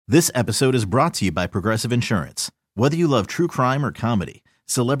This episode is brought to you by Progressive Insurance. Whether you love true crime or comedy,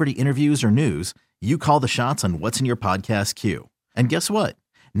 celebrity interviews or news, you call the shots on what's in your podcast queue. And guess what?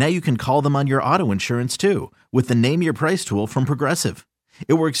 Now you can call them on your auto insurance too with the Name Your Price tool from Progressive.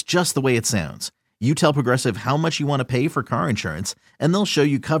 It works just the way it sounds. You tell Progressive how much you want to pay for car insurance, and they'll show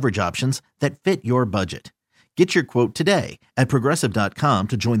you coverage options that fit your budget. Get your quote today at Progressive.com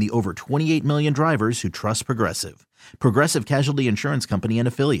to join the over 28 million drivers who trust Progressive. Progressive Casualty Insurance Company and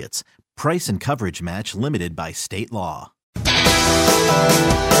Affiliates. Price and coverage match limited by state law.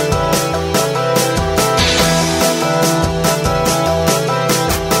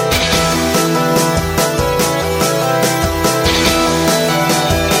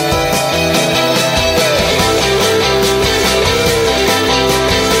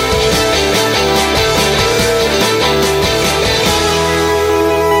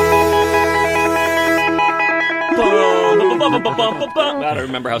 I don't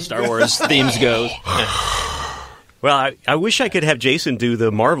remember how Star Wars themes go. Well, I wish I could have Jason do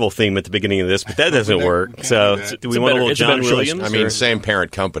the Marvel theme at the beginning of this, but that doesn't work. So, do we want a little John Williams? I mean, same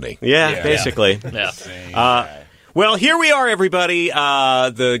parent company. Yeah, basically. Yeah. Well, here we are, everybody.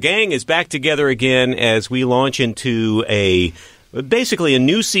 The gang is back together again as we launch into basically a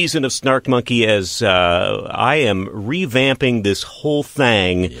new season of Snark Monkey as I am revamping this whole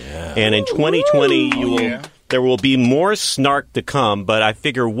thing. Yeah. And in 2020, there will be more Snark to come, but I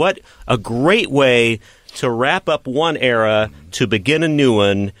figure what a great way to wrap up one era to begin a new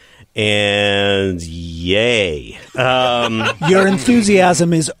one, and yay. Your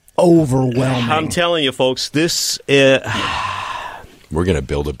enthusiasm is overwhelming. I'm telling you, folks, this we're going to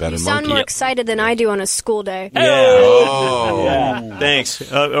build a better You sound monkey. more excited than I do on a school day. Yeah. Oh. Yeah. Thanks.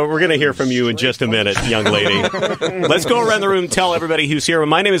 We're going to hear from you in just a minute, young lady. Let's go around the room and tell everybody who's here.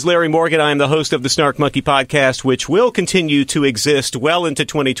 My name is Larry Morgan. I am the host of the Snark Monkey Podcast, which will continue to exist well into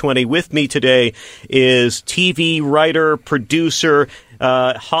 2020. With me today is TV writer, producer,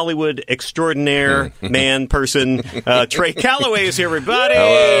 Hollywood extraordinaire person, Trey Calloway is here, everybody.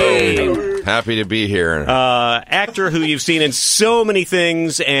 Hello. Happy to be here. Actor who you've seen in so many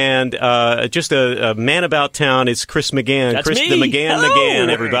things, and just a man about town is Chris McGann. That's Chris me. the McGann, Hello. McGann,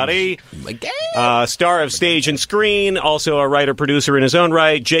 everybody. Star of stage and screen, also a writer-producer in his own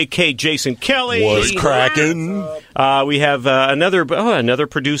right, J.K. Jason Kelly. Was cracking. We have another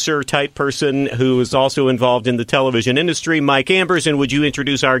producer-type person who is also involved in the television industry, Mike Amberson. Would you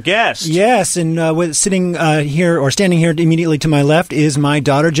introduce our guest? Yes, and standing here immediately to my left is my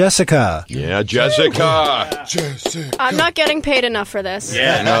daughter, Jessica. Yeah, Jessica. I'm not getting paid enough for this.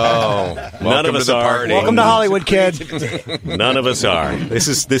 Yeah. No. None of Welcome us to the are. party. Welcome to Hollywood, kid. None of us are. This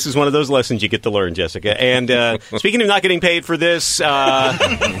is one of those lessons you get to learn, Jessica. And speaking of not getting paid for this,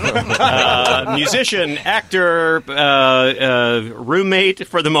 musician, actor, roommate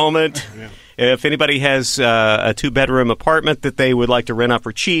for the moment. If anybody has a two-bedroom apartment that they would like to rent out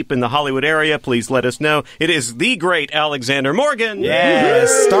for cheap in the Hollywood area, please let us know. It is the great Alexander Morgan.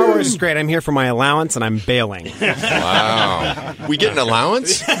 Yes, Star Wars is great. I'm here for my allowance, and I'm bailing. Wow. We get an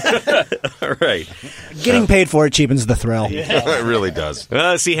allowance? All right. Getting paid for it cheapens the thrill. It really does.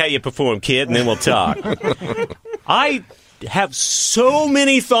 Well, let's see how you perform, kid, and then we'll talk. I have so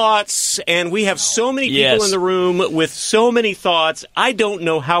many thoughts, and we have so many people in the room with so many thoughts. I don't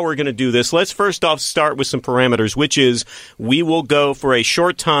know how we're going to do this. Let's first off start with some parameters, which is we will go for a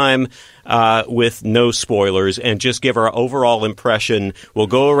short time with no spoilers and just give our overall impression. We'll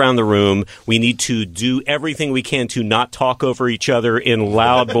go around the room. We need to do everything we can to not talk over each other in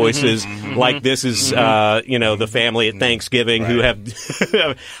loud voices like this is, the family at Thanksgiving who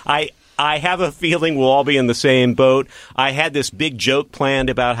have... I have a feeling we'll all be in the same boat. I had this big joke planned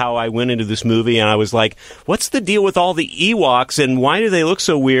about how I went into this movie, and I was like, what's the deal with all the Ewoks, and why do they look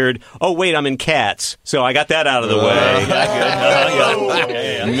so weird? Oh, wait, I'm in Cats. So I got that out of the way.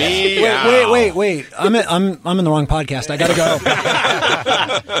 Me. Wait. I'm in the wrong podcast. I gotta go.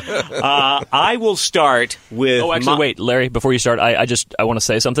 I will start with... Oh, actually, wait, Larry, before you start, I want to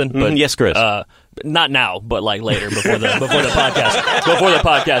say something. But yes, Chris. Not now, but like later, before the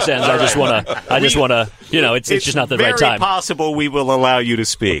podcast ends. I just want to. It's just not the right time. It's very possible we will allow you to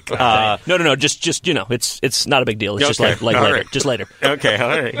speak. No. Just it's not a big deal. It's just like later. Right. Just later. Okay, all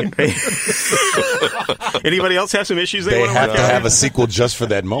right. Anybody else have some issues they want to have to have a sequel just for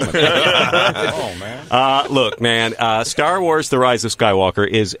that moment. Oh man! Look, man. Star Wars: The Rise of Skywalker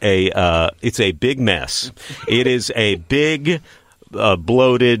is it's a big mess. It is a big,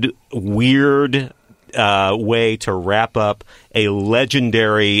 bloated, weird way to wrap up a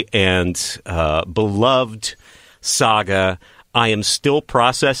legendary and beloved saga. I am still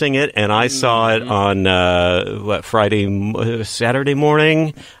processing it, and I saw it on Saturday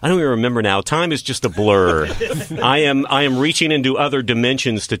morning. I don't even remember now. Time is just a blur. I am reaching into other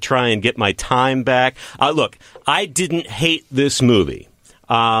dimensions to try and get my time back. Look, I didn't hate this movie.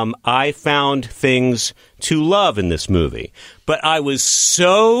 I found things to love in this movie, but I was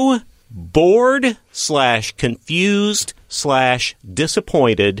so bored / confused /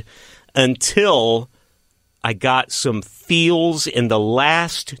 disappointed until I got some feels in the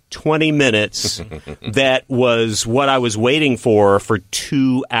last 20 minutes that was what I was waiting for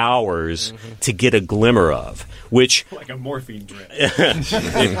 2 hours to get a glimmer of. Which, like a morphine drip.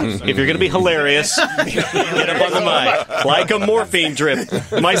 if you're going to be hilarious, get up on the mic. Like a morphine drip.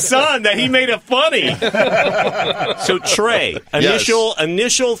 My son, that he made it funny. So, Trey,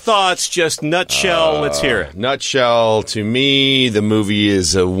 initial thoughts, just nutshell, let's hear it. Nutshell, to me, the movie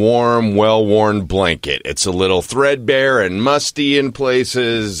is a warm, well-worn blanket. It's a little threadbare and musty in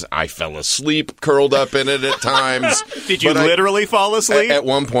places. I fell asleep curled up in it at times. Did you literally fall asleep? At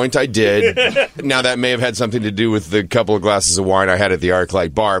one point, I did. Now, that may have had something to do with the couple of glasses of wine I had at the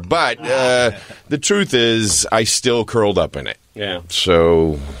ArcLight bar, but the truth is, I still curled up in it. Yeah.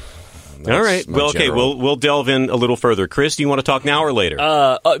 So, all right. Well, okay. We'll delve in a little further. Chris, do you want to talk now or later?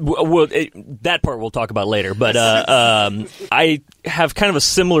 That part we'll talk about later. But I have kind of a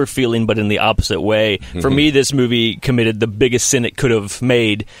similar feeling, but in the opposite way. For me, this movie committed the biggest sin it could have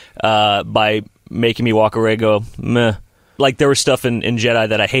made by making me walk away and go, meh. Like, there was stuff in Jedi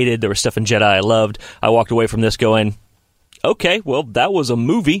that I hated. There was stuff in Jedi I loved. I walked away from this going, okay, well, that was a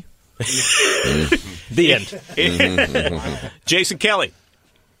movie. The end. Jason Kelly.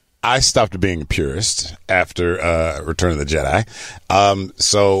 I stopped being a purist after Return of the Jedi.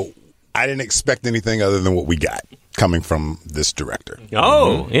 So I didn't expect anything other than what we got coming from this director.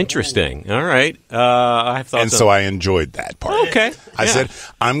 Oh, interesting. All right. I have thoughts. And so I enjoyed that part. Okay. I said,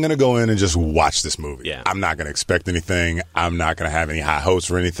 I'm going to go in and just watch this movie. Yeah. I'm not going to expect anything. I'm not going to have any high hopes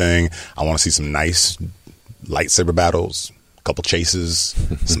for anything. I want to see some nice lightsaber battles, a couple chases,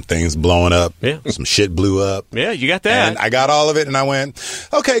 some things blowing up, some shit blew up. Yeah, you got that. And I got all of it, and I went,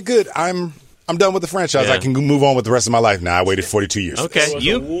 okay, good. I'm done with the franchise. Yeah. I can move on with the rest of my life now. I waited 42 years. Okay. There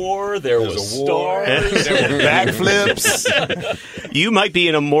was a war. There was stars. There were backflips. You might be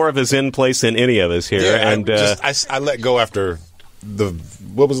in more of a zen place than any of us here. Yeah, and I let go after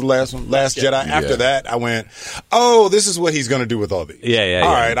what was the last one? Last Jedi. After that, I went, oh, this is what he's going to do with all these. Yeah.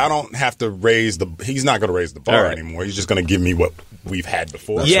 All right, I don't have to he's not going to raise the bar anymore. He's just going to give me what we've had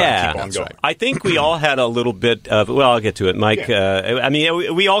before. That's keep on going. I think we all had a little bit of, well, I'll get to it, Mike. I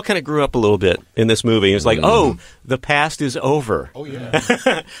mean, we all kind of grew up a little bit in this movie. It's like, oh, the past is over. Oh,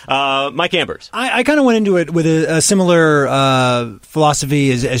 yeah. Mike Ambers. I kind of went into it with a similar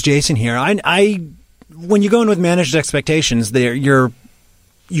philosophy as Jason here. When you go in with managed expectations, you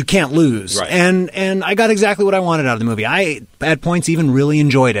can't lose. Right. And I got exactly what I wanted out of the movie. I, at points, even really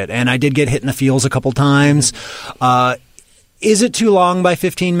enjoyed it. And I did get hit in the feels a couple times. Is it too long by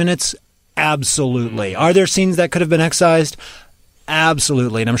 15 minutes? Absolutely. Are there scenes that could have been excised?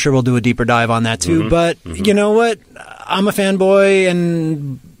 Absolutely. And I'm sure we'll do a deeper dive on that too. But you know what? I'm a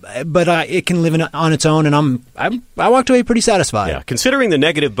fanboy, but it can live on its own, and I walked away pretty satisfied. Yeah, considering the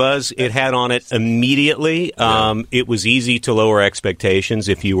negative buzz it had on it immediately, it was easy to lower expectations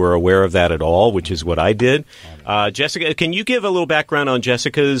if you were aware of that at all, which is what I did. Jessica, can you give a little background on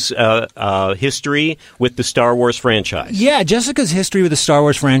Jessica's history with the Star Wars franchise? Yeah, Jessica's history with the Star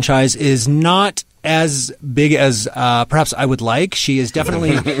Wars franchise is not as big as perhaps I would like. She is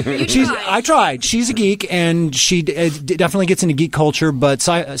definitely... I tried. She's a geek, and she definitely gets into geek culture, but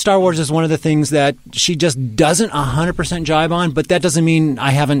Star Wars is one of the things that she just doesn't 100% jive on, but that doesn't mean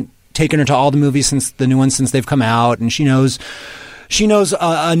I haven't taken her to all the movies since they've come out, and she knows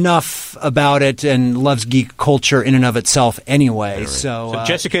enough about it and loves geek culture in and of itself anyway. Right. So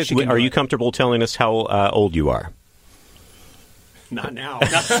Jessica, are you comfortable telling us how old you are? Not now.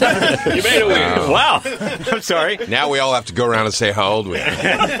 You made it weird. Wow. I'm sorry. Now we all have to go around and say how old we are.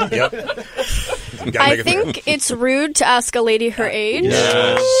 Yep. I think it's rude to ask a lady her age.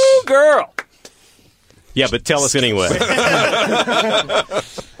 Yes. Ooh, girl. Yeah, but tell us anyway.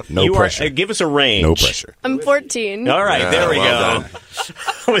 No pressure. Give us a range. No pressure. I'm 14. All right, there we well go.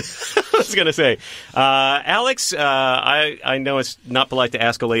 I was going to say, Alex, I know it's not polite to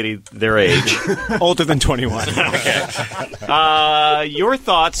ask a lady their age. Older than 21. Okay. Your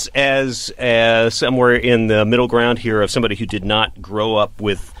thoughts as somewhere in the middle ground here of somebody who did not grow up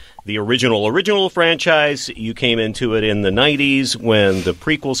with the original franchise. You came into it in the 90s when the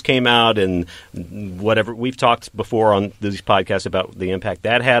prequels came out, and whatever. We've talked before on these podcasts about the impact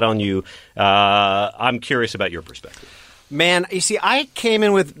that had on you. I'm curious about your perspective. Man, you see, I came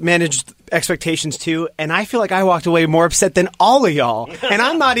in with managed expectations too, and I feel like I walked away more upset than all of y'all. And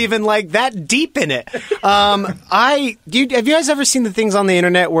I'm not even like that deep in it. Have you guys ever seen the things on the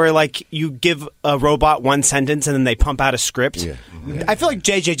internet where like you give a robot one sentence and then they pump out a script? Yeah. I feel like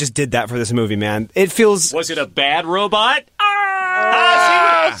JJ just did that for this movie, man. It feels. Was it a bad robot?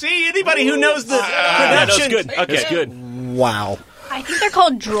 See, anybody who knows the production. Good. Okay, it's good. Wow. I think they're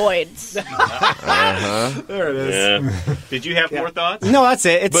called droids. There it is. Yeah. Did you have more thoughts? No, that's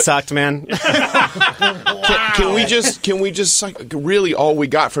it. It sucked, man. Can we just really all we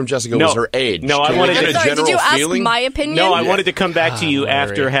got from Jessica was her age? No, Can I wanted we get a to. Sorry, general did you ask feeling? my opinion? No, I wanted to come back to you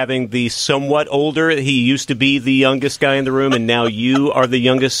after having the somewhat older. He used to be the youngest guy in the room, and now you are the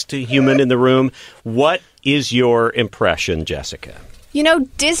youngest human in the room. What is your impression, Jessica? You know,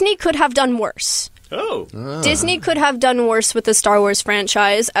 Disney could have done worse. Oh. Disney could have done worse with the Star Wars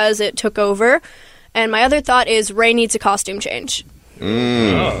franchise as it took over. And my other thought is Rey needs a costume change.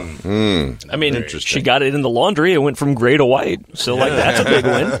 I mean, she got it in the laundry. It went from gray to white. So, that's a big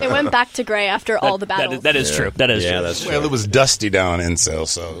win. It went back to gray after all the battles. That is true. That is true. That's true. Well, it was dusty down Incel,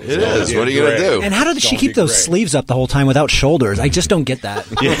 so... It is. What are you going to do? And how did she keep those sleeves up the whole time without shoulders? I just don't get that.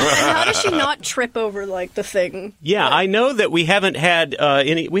 And how does she not trip over, like, the thing? Yeah, I know that we haven't had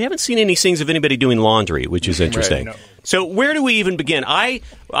we haven't seen any scenes of anybody doing laundry, which is interesting. Right, no. So where do we even begin? I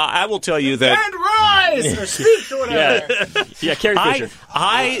will tell you that. And rise or speak or whatever. Yeah, Carrie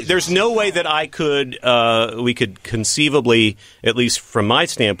Fisher. There's no way that I could we could conceivably, at least from my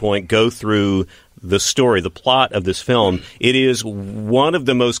standpoint, go through the story, the plot of this film. It is one of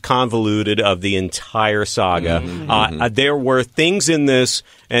the most convoluted of the entire saga. There were things in this,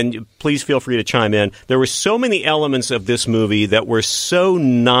 and please feel free to chime in. There were so many elements of this movie that were so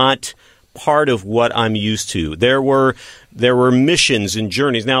not part of what I'm used to. There were missions and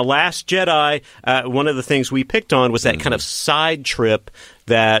journeys. Now, Last Jedi, one of the things we picked on was that kind of side trip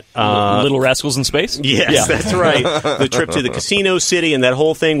that Little Rascals in Space? Yes, that's right. The trip to the casino city and that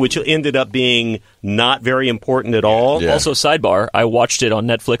whole thing, which ended up being not very important at all. Yeah. Also, sidebar, I watched it on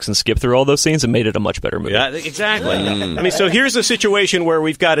Netflix and skipped through all those scenes and made it a much better movie. Yeah, exactly. I mean, so here's a situation where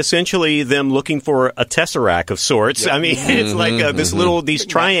we've got essentially them looking for a tesseract of sorts. I mean, it's like these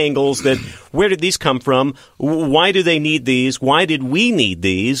triangles that, where did these come from? Why do they need these? Why did we need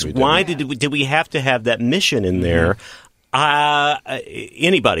these? Why did we have to have that mission in there?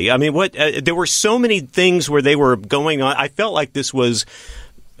 Anybody? I mean, there were so many things where they were going on. I felt like this was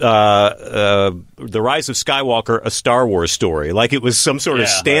The Rise of Skywalker, a Star Wars story. Like it was some sort of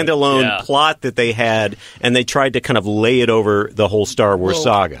standalone plot that they had, and they tried to kind of lay it over the whole Star Wars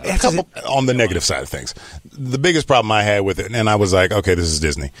saga. A couple on the negative side of things. The biggest problem I had with it, and I was like, okay, this is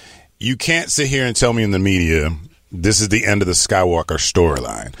Disney. You can't sit here and tell me in the media this is the end of the Skywalker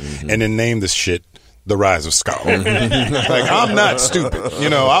storyline, and then name this shit The Rise of Skywalker. Like, I'm not stupid. You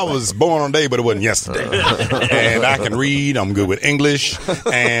know, I was born on a day, but it wasn't yesterday. And I can read. I'm good with English.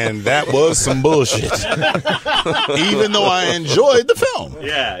 And that was some bullshit. Even though I enjoyed the film.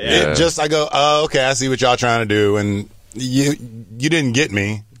 Yeah. I go, oh, okay, I see what y'all trying to do. And you didn't get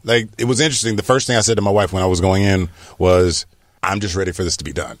me. Like, it was interesting. The first thing I said to my wife when I was going in was, I'm just ready for this to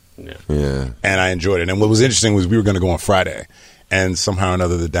be done. Yeah. And I enjoyed it. And what was interesting was we were going to go on Friday. And somehow or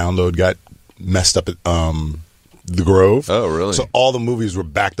another, the download got messed up at the Grove. Oh, really? So all the movies were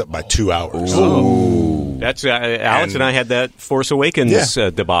backed up by 2 hours. Ooh. That's Alex and I had that Force Awakens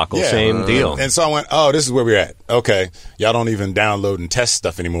debacle. Yeah. Same deal. And so I went, oh, this is where we're at. Okay. Y'all don't even download and test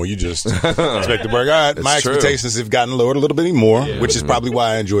stuff anymore. You just expect to work. All right. My expectations have gotten lowered a little bit more, which is probably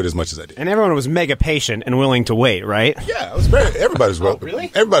why I enjoyed it as much as I did. And everyone was mega patient and willing to wait, right? Yeah, it was everybody's willing.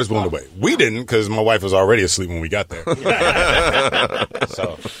 Everybody's willing to wait. We didn't because my wife was already asleep when we got there.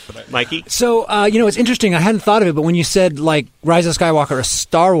 So, Mikey? So, it's interesting. I hadn't thought of it, but when you said, like, Rise of Skywalker, a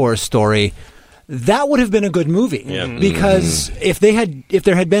Star Wars story, that would have been a good movie. Yeah. Because if there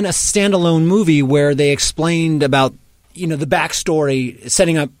had been a standalone movie where they explained about, the backstory,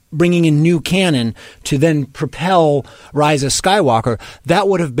 setting up, bringing in new canon to then propel Rise of Skywalker, that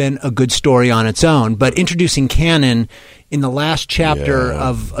would have been a good story on its own. But introducing canon in the last chapter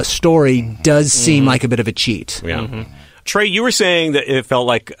of a story does seem like a bit of a cheat. Yeah. Trey, you were saying that it felt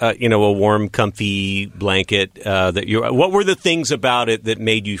like a warm, comfy blanket. What were the things about it that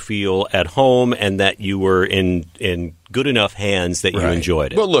made you feel at home and that you were in good enough hands that you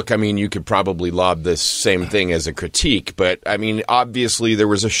enjoyed it? Well, look, I mean, you could probably lob this same thing as a critique, but I mean, obviously there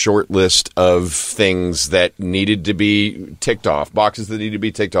was a short list of things that needed to be ticked off, boxes that needed to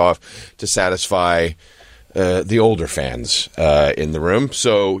be ticked off to satisfy the older fans in the room.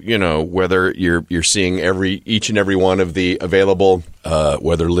 So, whether you're seeing each and every one of the available,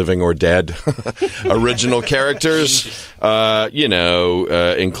 whether living or dead, original characters,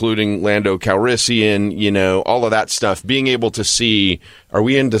 including Lando Calrissian, all of that stuff, being able to see. Are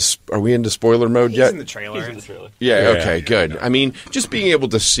we into spoiler mode yet? He's in the trailer. Yeah, okay, good. I mean, just being able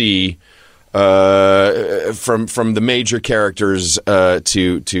to see from the major characters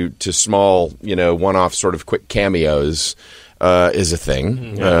to small, one-off sort of quick cameos is a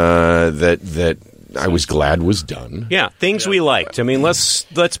thing that I was glad was done. Yeah, things we liked. I mean, let's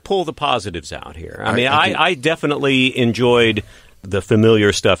pull the positives out here. I definitely enjoyed the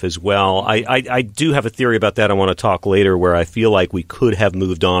familiar stuff as well. I do have a theory about that I want to talk later, where I feel like we could have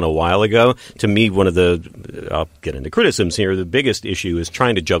moved on a while ago. To me, one of the, I'll get into criticisms here, the biggest issue is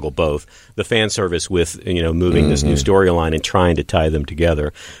trying to juggle both, the fan service with, moving this new storyline and trying to tie them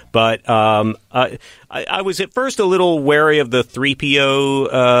together. But I was at first a little wary of the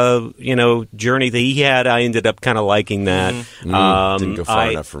 3PO, journey that he had. I ended up kind of liking that. Didn't go far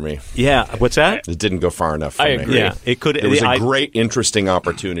enough for me. Yeah, what's that? It didn't go far enough for me. I agree. Yeah, it could. It was a great, interesting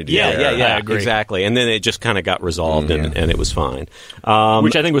opportunity. Yeah, I agree. exactly. And then it just kind of got resolved, and it was fine.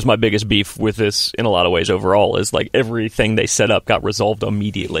 Which I think was my biggest beef with this in a lot of ways overall, is like everything they set up got resolved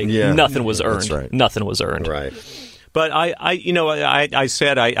immediately. Yeah. Nothing was earned. That's right. Nothing was earned. Right. But I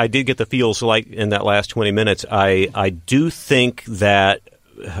said I did get the feels like in that last 20 minutes. I do think that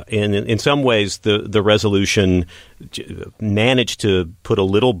in some ways the resolution managed to put a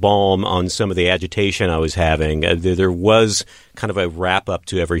little balm on some of the agitation I was having. There was kind of a wrap up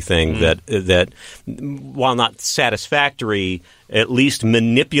to everything that, while not satisfactory, at least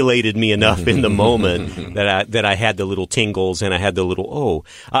manipulated me enough in the moment that I had the little tingles and I had the little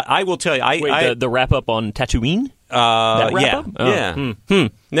I will tell you. The wrap up on Tatooine. Yeah.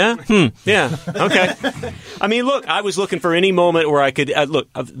 Okay. I mean, look, I was looking for any moment where I could look.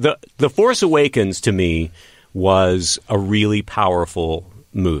 The Force Awakens to me was a really powerful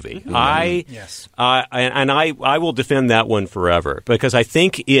movie. I will defend that one forever because I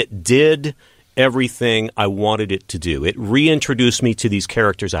think it did everything I wanted it to do. It reintroduced me to these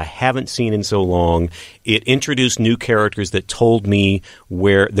characters I haven't seen in so long. It introduced new characters that told me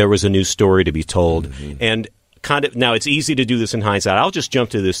where there was a new story to be told. And now, it's easy to do this in hindsight. I'll just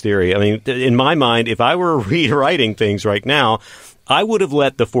jump to this theory. I mean, in my mind, if I were rewriting things right now, I would have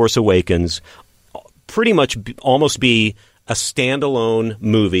let The Force Awakens pretty much almost be a standalone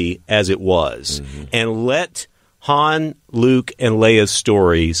movie as it was, and let Han, Luke, and Leia's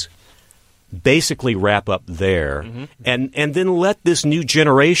stories basically wrap up there, and then let this new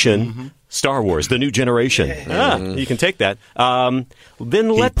generation, Star Wars, the new generation, you can take that, then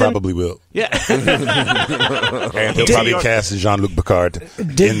let them... probably will. Yeah. And he'll probably cast Jean-Luc Picard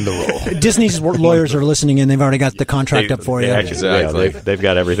in the role. Disney's lawyers are listening in. They've already got the contract up for you. Exactly. They've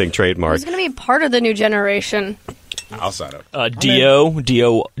got everything trademarked. Who's going to be part of the new generation? I'll sign up.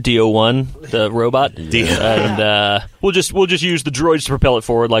 Do1, the robot, and we'll just use the droids to propel it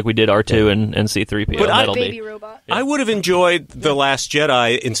forward like we did R2 and C-3PO. But Baby robot. I would have enjoyed The Last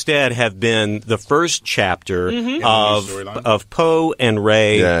Jedi instead have been the first chapter of Poe and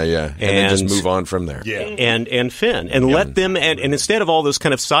Rey. Yeah. And then just move on from there. Yeah. And Finn. And let them, and instead of all those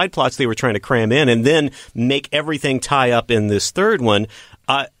kind of side plots they were trying to cram in and then make everything tie up in this third one,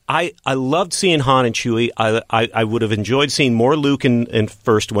 I loved seeing Han and Chewie. I would have enjoyed seeing more Luke in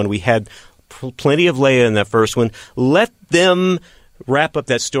first one. We had plenty of Leia in that first one. Let them wrap up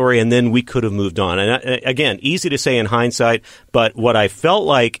that story, and then we could have moved on. And again, easy to say in hindsight, but what I felt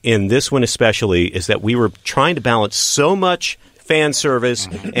like in this one especially is that we were trying to balance so much fan service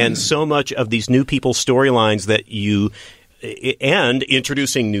and so much of these new people's storylines and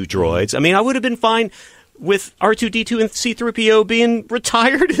introducing new droids. I mean, I would have been fine with R2-D2 and C-3PO being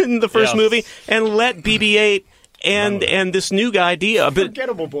retired in the first movie, and let BB-8 and this new guy,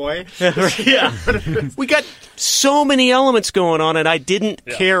 Forgettable boy. Yeah. We got so many elements going on, and I didn't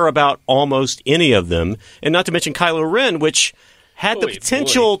care about almost any of them. And not to mention Kylo Ren, which had the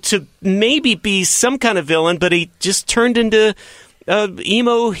potential to maybe be some kind of villain, but he just turned into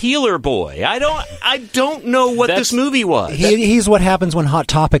emo healer boy. I don't know what this movie was. He's what happens when Hot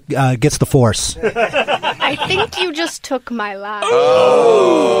Topic gets the Force. I think you just took my line.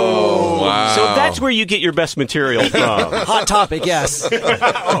 Oh, wow. So that's where you get your best material from. Hot Topic, yes. See,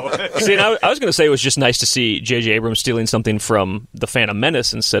 and I was going to say it was just nice to see J.J. Abrams stealing something from The Phantom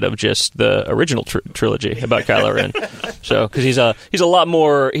Menace instead of just the original trilogy about Kylo Ren. So, because he's a lot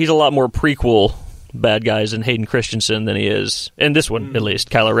more prequel bad guys in Hayden Christensen than he is in this one, at least.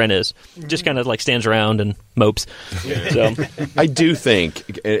 Kylo Ren is. Just kind of like stands around and mopes. So I do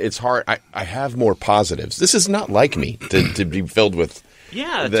think it's hard. I have more positives. This is not like me to be filled with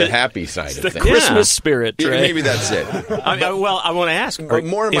the happy side of the things. Christmas spirit, Trey. Maybe that's it. Well, I want to ask.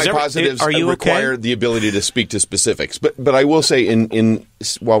 More of my positives require okay? the ability to speak to specifics. But I will say, in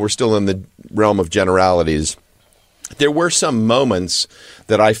while we're still in the realm of generalities, there were some moments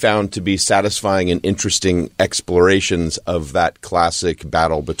that I found to be satisfying and interesting explorations of that classic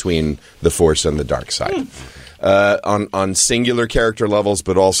battle between the Force and the dark side. On singular character levels,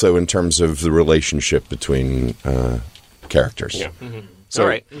 but also in terms of the relationship between characters. Yeah. Mm-hmm. So, all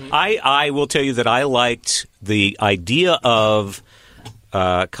right. I will tell you that I liked the idea of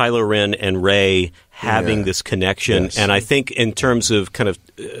Kylo Ren and Rey having this connection. Yes. And I think in terms of kind of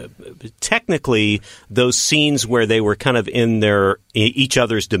technically those scenes where they were kind of in each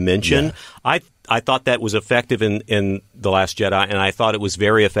other's dimension, I thought that was effective in The Last Jedi, and I thought it was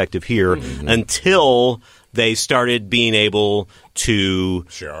very effective here until they started being able to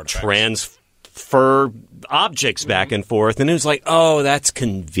transfer objects back and forth, and it was like, oh, that's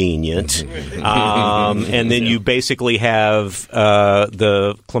convenient. And then you basically have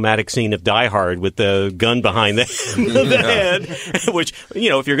the climatic scene of Die Hard with the gun behind the head, which,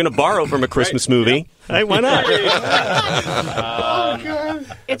 if you're going to borrow from a Christmas movie, hey, why not?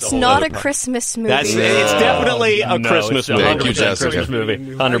 It's not a Christmas movie. It's definitely a Christmas movie. Thank you, Jessica. Christmas movie,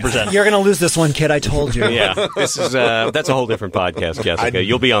 100%. You're going to lose this one, kid. I told you. Yeah, this is that's a whole different podcast, Jessica.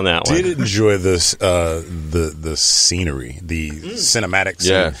 You'll be on that one. I did enjoy this the scenery, the cinematic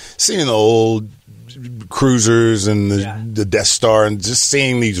scene. Seeing the old cruisers and the Death Star, and just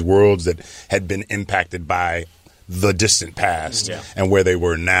seeing these worlds that had been impacted by the distant past and where they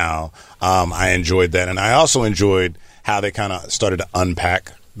were now. I enjoyed that, and I also enjoyed how they kind of started to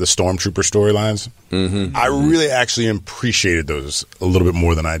unpack the Stormtrooper storylines. Mm-hmm. I really actually appreciated those a little bit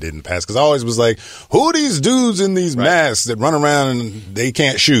more than I did in the past, because I always was like, who are these dudes in these masks that run around and they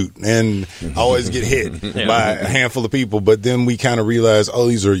can't shoot and always get hit by a handful of people? But then we kind of realized, oh,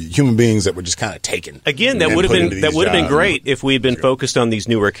 these are human beings that were just kind of taken. Again, that would have been great if we had been focused on these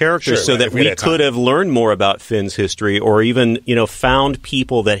newer characters, so that we could have learned more about Finn's history, or even found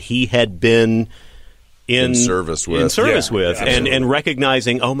people that he had been in service with, and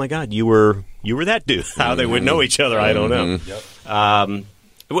recognizing, oh my God, you were that dude. How they would know each other, I don't know.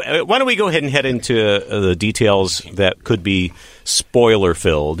 Why don't we go ahead and head into the details that could be spoiler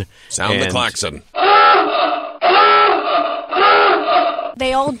filled? Sound the klaxon.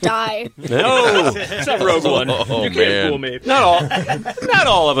 They all die. No, it's not Rogue One. Oh, you can't fool me. Not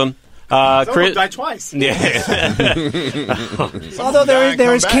all of them. Chris died twice. Yeah. Although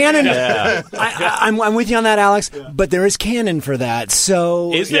there is canon. Yeah. I'm with you on that, Alex. But there is canon for that.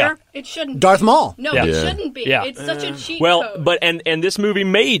 So is there? It shouldn't. Darth Maul. No, it shouldn't be. Yeah. It's such a cheat code. But and this movie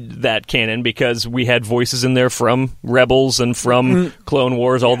made that canon because we had voices in there from Rebels and from Clone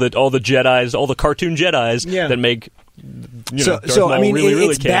Wars, all the Jedis, all the cartoon Jedis that make. So I mean, really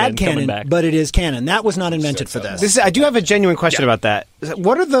it's bad canon, but it is canon. That was not invented for this. I do have a genuine question about that.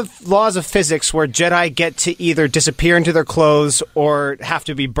 What are the laws of physics where Jedi get to either disappear into their clothes or have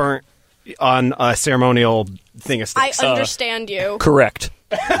to be burnt on a ceremonial thing of sticks? I understand you. Correct.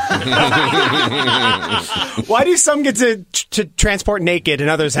 Why do some get to transport naked and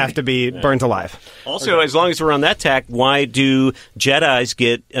others have to be burnt alive? Also, as long as we're on that tack, why do Jedis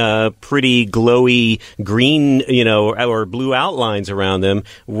get pretty glowy green, or blue outlines around them,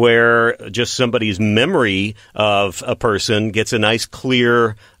 where just somebody's memory of a person gets a nice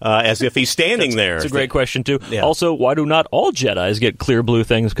clear, as if he's standing there? It's a great question, too. Yeah. Also, why do not all Jedis get clear blue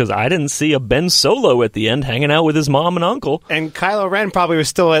things? Because I didn't see a Ben Solo at the end hanging out with his mom and uncle. And Kylo Ren probably was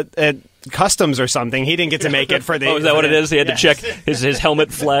still at customs or something. He didn't get to make it for the... Oh, is that what it is? He had to check. His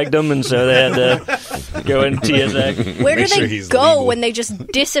helmet flagged him, and so they had to go in TSA. Where do they go when they just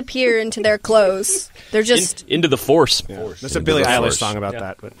disappear into their clothes? They're just... into the Force. There's a Billie Eilish song about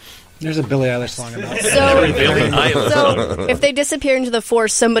that. But. There's a Billie Eilish song about it. So if they disappear into the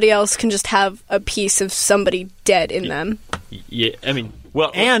Force, somebody else can just have a piece of somebody dead in them. Yeah, I mean...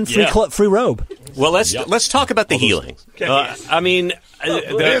 And free robe. Well, let's talk about the healing. I mean,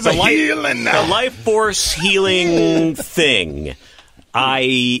 the life force healing thing.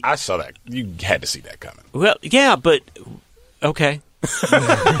 I saw that. You had to see that coming. Well, yeah, but okay.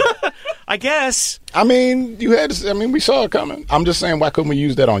 I guess. I mean, you had to. I mean, we saw it coming. I'm just saying, why couldn't we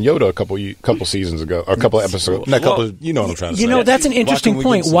use that on Yoda a couple seasons ago, or a couple episodes? You know what I'm trying to say. That's an interesting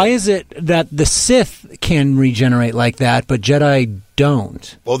point. Why is it that the Sith can regenerate like that, but Jedi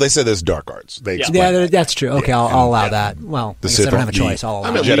don't. Well, they said there's dark arts. They Yeah, that's true. Okay, I'll allow that. Well, I guess I don't have a choice. I'll allow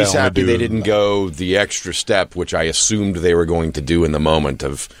I'm it. at least Jedi happy would they do- didn't go the extra step, which I assumed they were going to do in the moment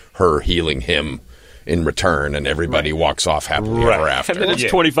of her healing him in return, and everybody walks off happily ever after. And then it's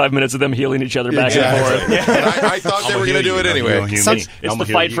 25 minutes of them healing each other back and forth. Exactly. But I thought they were going to do it anyway. It's the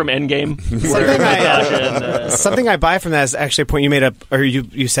fight from Endgame. Something I buy from that is actually a point you made up, or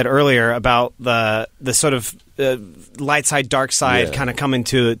you said earlier about the sort of light side, dark side kind of coming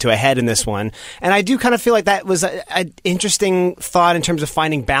to a head in this one. And I do kind of feel like that was an interesting thought in terms of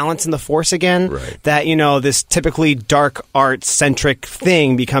finding balance in the Force again. Right. That, this typically dark art centric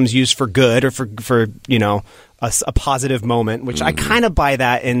thing becomes used for good or for a positive moment, which I kind of buy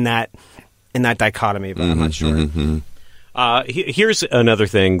that in that dichotomy, but I'm not sure. Here's another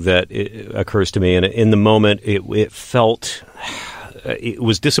thing that occurs to me, and in the moment, it felt it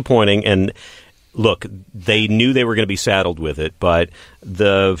was disappointing. And look, they knew they were going to be saddled with it, but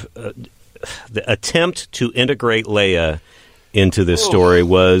the attempt to integrate Leia into this story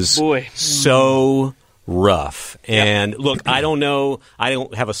was so rough. And look, I don't know. I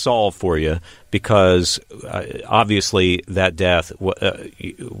don't have a solve for you because obviously that death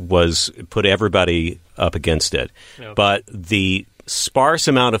was put everybody up against it. Yep. But the sparse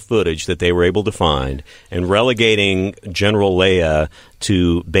amount of footage that they were able to find and relegating General Leia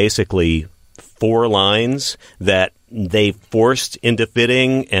to basically 4 lines that they forced into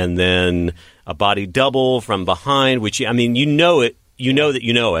fitting, and then a body double from behind, which, I mean, you know it,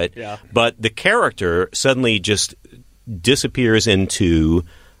 but the character suddenly just disappears into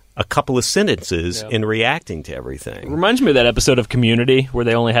a couple of sentences in reacting to everything. It reminds me of that episode of Community where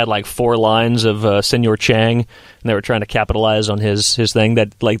they only had like 4 lines of Senor Chang, and they were trying to capitalize on his thing,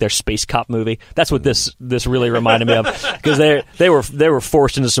 that like their space cop movie. That's what this really reminded me of, because they were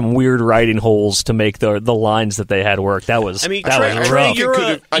forced into some weird writing holes to make the lines that they had work. That was Trey,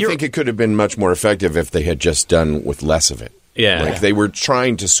 rough. I think it could have been much more effective if they had just done with less of it. Yeah. Like they were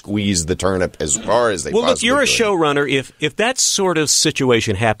trying to squeeze the turnip as far as they possibly could. Well, look, you're a showrunner. If that sort of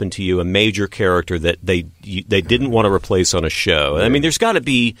situation happened to you, a major character that they didn't want to replace on a show, I mean, there's got to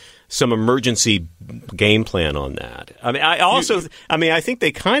be some emergency game plan on that. I mean, I think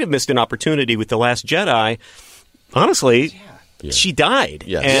they kind of missed an opportunity with The Last Jedi. Honestly, she died,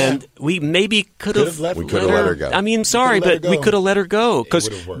 and we maybe could have let her go. I mean, sorry, but we could have let her go. Because,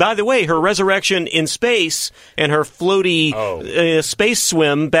 by the way, her resurrection in space and her floaty space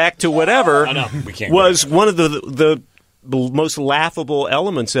swim back to whatever was one of the most laughable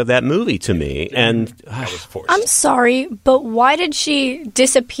elements of that movie to me. And I'm sorry, but why did she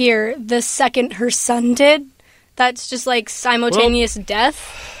disappear the second her son did? That's just like simultaneous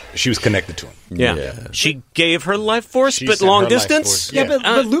death. She was connected to him. Yeah. She gave her life force, but long distance.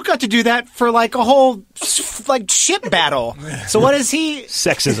 But Luke got to do that for like a whole ship battle. So what is he?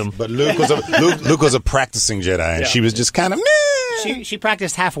 Sexism. But Luke was a practicing Jedi, and she was just kind of meh. She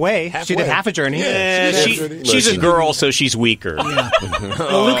practiced halfway. She did half a journey. Yeah, she's a girl, so she's weaker.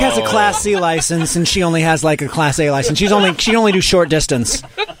 Well, Luke has a Class C license, and she only has like a Class A license. She only do short distance.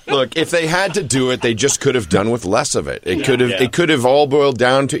 Look, if they had to do it, they just could have done with less of it. It could have all boiled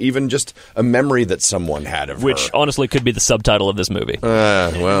down to even just a memory that someone had of her. Which honestly could be the subtitle of this movie.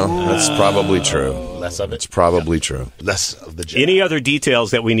 Well, that's probably true. Less of it. It's probably true. Less of the Jedi. Any other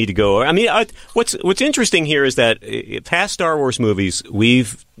details that we need to go over? I mean, what's interesting here is that past Star Wars movies,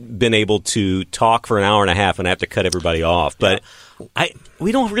 we've been able to talk for an hour and a half and I have to cut everybody off. But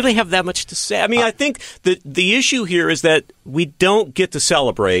we don't really have that much to say. I mean, I think the issue here is that we don't get to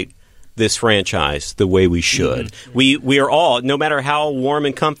celebrate this franchise the way we should. Mm-hmm. We are all, no matter how warm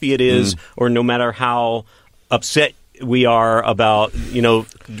and comfy it is, or no matter how upset we are about,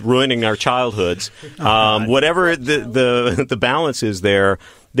 ruining our childhoods, whatever the balance is there,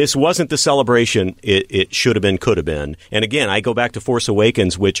 this wasn't the celebration it should have been, could have been. And again, I go back to Force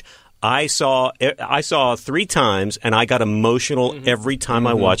Awakens, which I saw 3 times, and I got emotional every time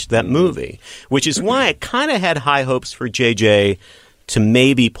I watched that movie, which is why I kind of had high hopes for JJ to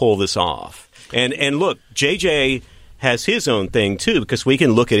maybe pull this off. And look, JJ has his own thing, too, because we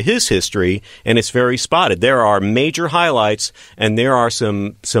can look at his history, and it's very spotted. There are major highlights, and there are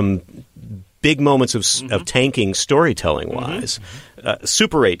some big moments of tanking storytelling-wise.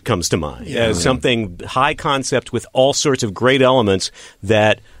 Super 8 comes to mind. Something high concept with all sorts of great elements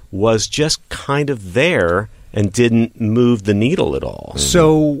that was just kind of there and didn't move the needle at all.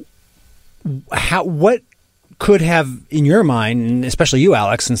 So what could have, in your mind, and especially you,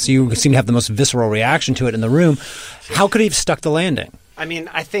 Alex, since you seem to have the most visceral reaction to it in the room, how could he have stuck the landing? I mean,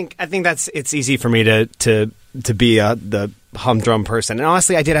 I think it's easy for me to be the humdrum person. And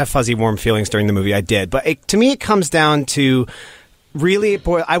honestly, I did have fuzzy, warm feelings during the movie. I did. But to me, it comes down to really,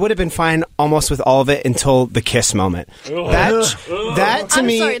 boy, I would have been fine almost with all of it until the kiss moment. That to I'm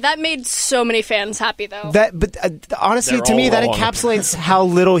me, sorry, that made so many fans happy though. but honestly, They're to me, all that wrong. encapsulates how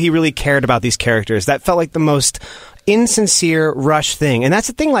little he really cared about these characters. That felt like the most insincere rush thing. And that's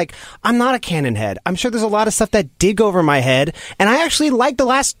the thing, like, I'm not a canon head. I'm sure there's a lot of stuff that did go over my head, and I actually like the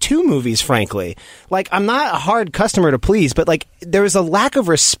last two movies, frankly. Like, I'm not a hard customer to please, but like, there was a lack of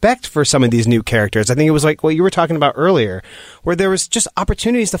respect for some of these new characters. I think it was like what you were talking about earlier, where there was just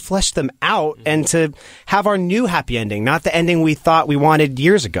opportunities to flesh them out and to have our new happy ending, not the ending we thought we wanted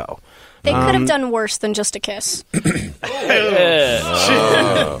years ago. They could have done worse than just a kiss.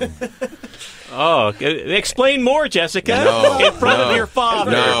 Oh, explain more, Jessica. In front of your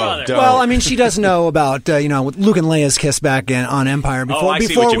father. No, don't. Well, I mean, she does know about with Luke and Leia's kiss back on Empire before I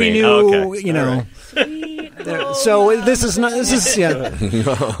see what you we mean. knew, Okay. you know. So this is yeah.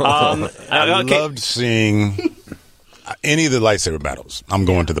 I loved seeing any of the lightsaber battles. I'm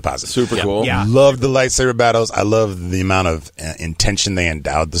going to the positive. Super cool. Yeah. Loved the lightsaber battles. I love the amount of intention they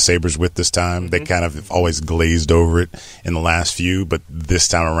endowed the sabers with this time. They kind of always glazed over it in the last few, but this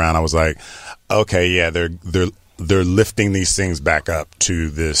time around, I was like, okay, yeah, they're lifting these things back up to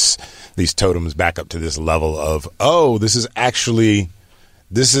these totems back up to this level of, oh, this is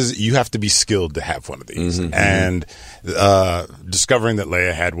you have to be skilled to have one of these. And discovering that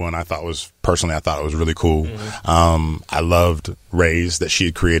Leia had one, I thought it was really cool. I loved Rey's that she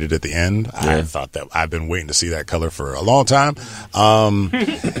had created at the end. I thought that I've been waiting to see that color for a long time.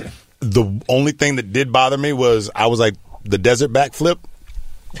 The only thing that did bother me was the desert backflip.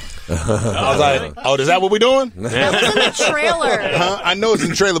 I was like, oh, is that what we're doing? That was in the trailer. I know it's in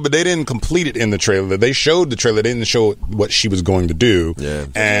the trailer, but they didn't complete it in the trailer. They showed the trailer. They didn't show what she was going to do. Yeah.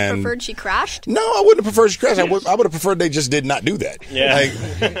 And You preferred she crashed? no, I wouldn't have preferred she crashed. I would have preferred they just did not do that. Yeah.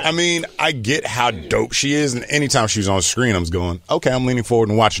 Like, I mean, I get how dope she is, and anytime she was on screen, I was going, okay, I'm leaning forward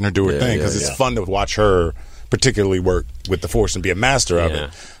and watching her do her thing, because it's fun to watch her particularly work with the Force and be a master of it.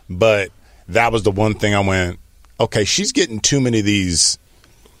 But that was the one thing I went, okay, she's getting too many of these.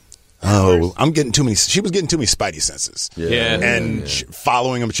 Oh, I'm getting too many. She was getting too many spidey senses. And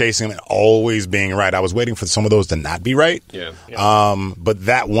following him, chasing him, and always being right. I was waiting for some of those to not be right. But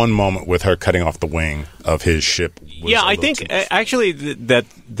that one moment with her cutting off the wing of his ship. Was I think actually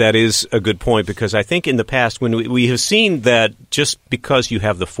that is a good point, because I think in the past when we have seen that just because you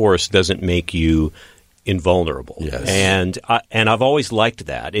have the Force doesn't make you invulnerable. And I've always liked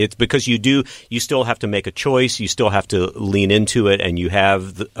that. It's because you still have to make a choice, you still have to lean into it, and you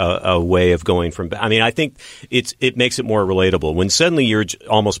have a way of going from. I mean, I think it makes it more relatable when suddenly you're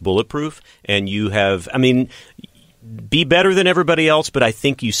almost bulletproof and you have. I mean, be better than everybody else, but I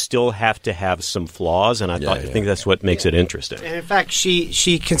think you still have to have some flaws, and I think that's what makes it interesting. And in fact,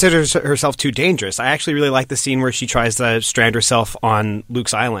 she considers herself too dangerous. I actually really like the scene where she tries to strand herself on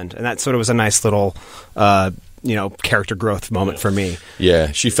Luke's island, and that sort of was a nice little, character growth moment for me.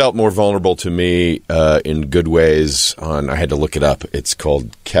 Yeah, she felt more vulnerable to me in good ways. I had to look it up. It's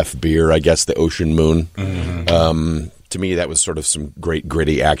called Kef Bir, I guess, the Ocean Moon. To me, that was sort of some great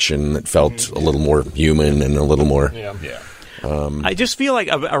gritty action that felt a little more human and a little more. I just feel like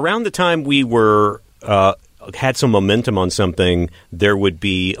around the time we were had some momentum on something, there would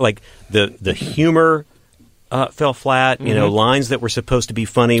be like the humor fell flat. You know, lines that were supposed to be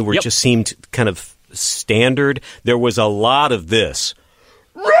funny just seemed kind of standard. There was a lot of this.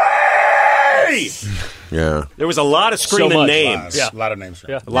 Ray! Yeah. There was a lot of screaming names. A lot of names.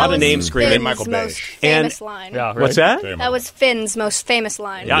 A lot of names screaming. Finn's Michael Bay. most famous line. What's that? That was Finn's most famous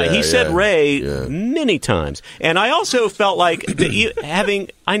line. He said Ray many times. And I also felt like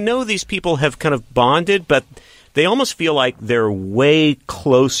I know these people have kind of bonded, but they almost feel like they're way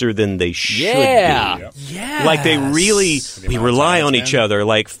closer than they should be. Yeah. Like they really, we rely on each other,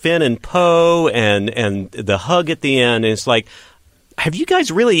 like Finn and Poe and the hug at the end. And it's like, have you guys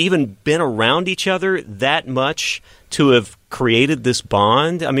really even been around each other that much to have created this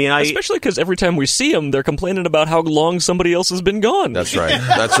bond? I mean, especially because every time we see them, they're complaining about how long somebody else has been gone. That's right.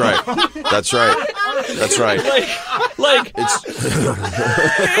 That's right. That's right. That's right. Like it's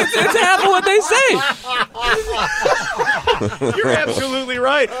half of what they say. You're absolutely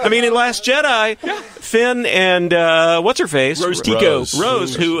right. I mean, in Last Jedi, Finn and what's her face, Rose Tico,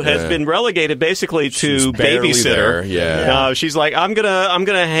 Rose, who has been relegated basically to babysitter. There. She's like, I'm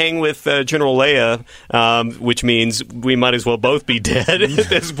gonna hang with General Leia, which means we might as well both be dead at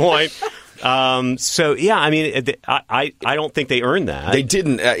this point. So yeah, I mean, I don't think they earned that. They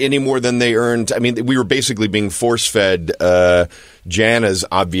didn't any more than they earned. I mean, we were basically being force-fed Jana's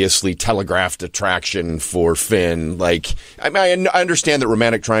obviously telegraphed attraction for Finn. Like, I mean, I understand that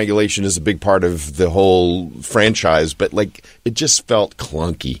romantic triangulation is a big part of the whole franchise, but like, it just felt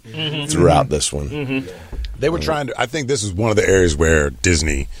clunky throughout this one. They were trying to. I think this is one of the areas where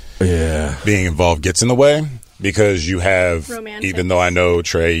Disney being involved gets in the way. Because you have, romantic. Even though I know,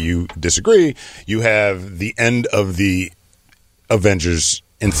 Trey, you disagree, you have the end of the Avengers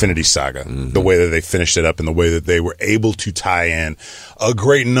Infinity Saga, the way that they finished it up and the way that they were able to tie in a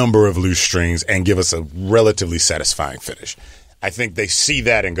great number of loose strings and give us a relatively satisfying finish. I think they see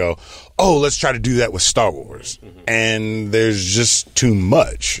that and go, oh, let's try to do that with Star Wars. And there's just too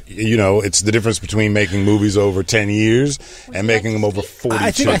much. You know, it's the difference between making movies over 10 years and making them over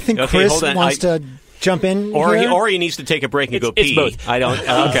 42. I think Chris wants to jump in or he needs to take a break and go pee. It's both. I don't.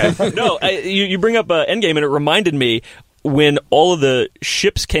 Okay. No, you bring up Endgame, and it reminded me when all of the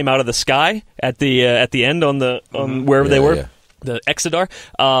ships came out of the sky at the end on wherever they were, the Exodar.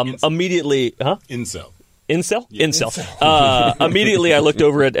 Immediately, Incel. Incel? Yeah. Incel. Immediately, I looked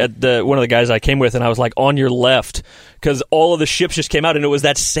over at one of the guys I came with, and I was like, on your left, because all of the ships just came out, and it was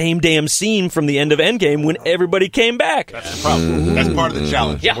that same damn scene from the end of Endgame when everybody came back. That's the problem. That's part of the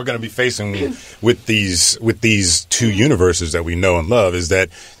challenge we're going to be facing with these two universes that we know and love, is that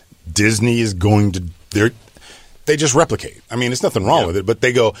Disney is going to... They just replicate. I mean, there's nothing wrong with it, but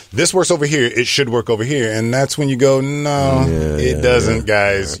they go, this works over here, it should work over here. And that's when you go, no, it doesn't,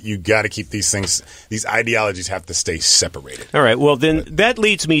 guys. You got to keep these things, these ideologies have to stay separated. All right, well, then that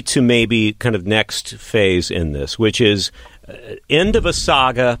leads me to maybe kind of next phase in this, which is end of a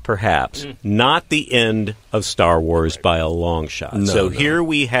saga, perhaps, not the end of Star Wars by a long shot. Here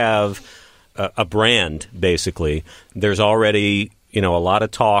we have a brand, basically. There's already... a lot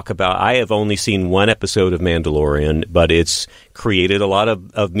of talk about... I have only seen one episode of Mandalorian, but it's created a lot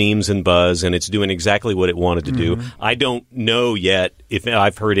of memes and buzz, and it's doing exactly what it wanted to do. I don't know yet if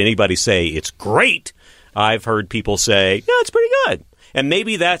I've heard anybody say it's great. I've heard people say, yeah, it's pretty good. And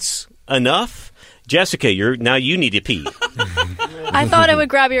maybe that's enough. Jessica, now you need to pee. I thought it would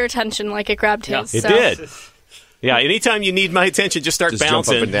grab your attention like it grabbed his. It did. Yeah, anytime you need my attention, just start bouncing. Jump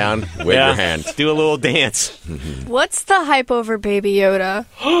up and down, wave your hand. Do a little dance. What's the hype over Baby Yoda?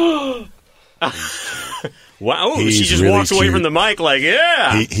 Wow, she just really walks away cute. from the mic like,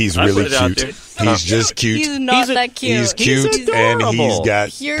 yeah. He's really cute. He's just cute. He's not that cute. He's cute, and he's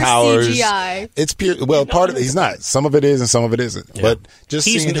got Pure powers. CGI. It's pure. Well, part of it, he's not. Some of it is, and some of it isn't. But just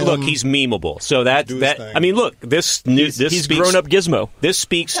he's seeing him, he's memeable. So that do his thing. I mean, look, this He's speaks, grown up Gizmo. This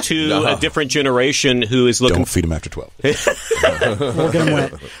speaks to a different generation who is looking. Don't feed him after 12. We'll get him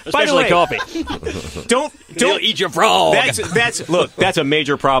wet. By the Especially way, coffee. Don't eat your frog. That's a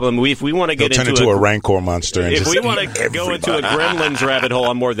major problem. If we want to He'll get turn into a rancor monster. And if just we want to go into a Gremlins rabbit hole,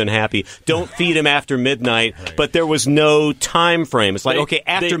 I'm more than happy. Don't feed him after midnight. But there was no time frame. It's like, okay,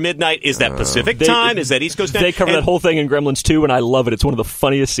 after midnight, is that Pacific time? Is that East Coast time? They cover that whole thing in Gremlins 2, and I love it. It's one of the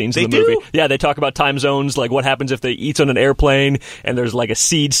funniest scenes in the movie. Yeah, they talk about time zones, like what happens if they eats on an airplane, and there's like a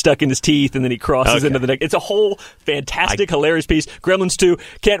seed stuck in his teeth, and then he crosses into the next. It's a whole fantastic, hilarious piece. Gremlins 2,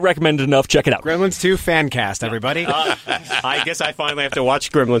 can't recommend it enough. Check it out. Gremlins 2 fan cast, everybody. I guess I finally have to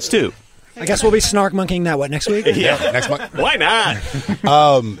watch Gremlins 2. I guess we'll be snark monkeying that, next week? Yeah, next month. Why not?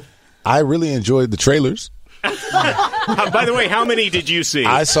 I really enjoyed the trailers. By the way, how many did you see?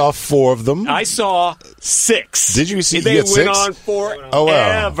 I saw 4 of them. I saw 6. Did you see? They you had went 6? on forever. Oh,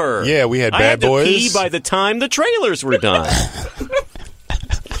 wow. Yeah, we had Bad Boys. I had to pee by the time the trailers were done.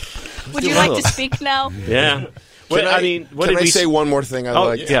 Would you like to speak now? Yeah. Can I say one more thing I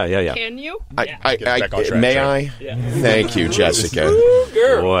like? Yeah. Can you? May I? Yeah. Thank you, Jessica.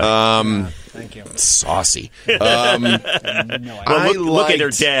 Boy. Thank you. Saucy. Look at her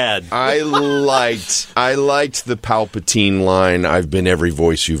dad. I liked the Palpatine line, I've been every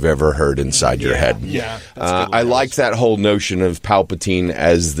voice you've ever heard inside your head. Yeah. I liked that whole notion of Palpatine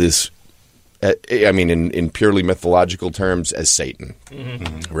as this, in purely mythological terms, as Satan,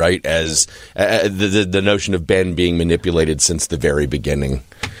 right? As the notion of Ben being manipulated since the very beginning.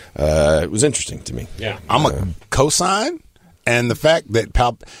 It was interesting to me. Yeah. I'm a cosign. And the fact that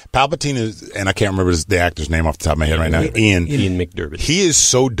Palpatine is, and I can't remember the actor's name off the top of my head right now, Ian McDiarmid. He is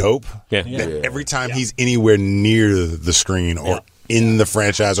so dope that every time he's anywhere near the screen or in the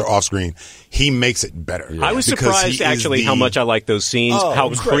franchise or off screen, he makes it better. I was surprised actually how much I liked those scenes,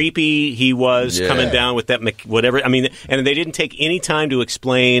 how creepy he was coming down with that whatever. I mean, and they didn't take any time to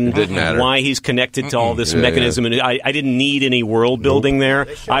explain why he's connected to all this mechanism. And I didn't need any world building there.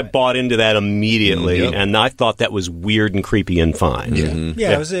 I bought into that immediately, and I thought that was weird and creepy and fine.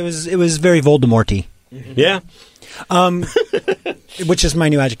 It was very Voldemort-y. Yeah. Which is my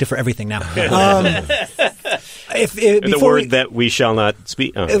new adjective for everything now. The word that we shall not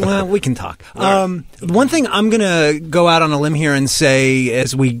speak. Oh. Well, we can talk. One thing I'm going to go out on a limb here and say,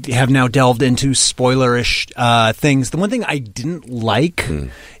 as we have now delved into spoilerish things, the one thing I didn't like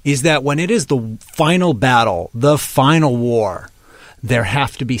is that when it is the final battle, the final war, there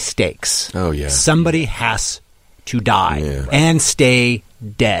have to be stakes. Oh, yeah. Somebody has to die and stay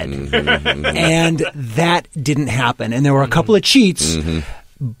dead. And that didn't happen. And there were a couple of cheats,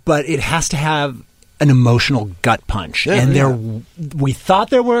 but it has to have an emotional gut punch. And we thought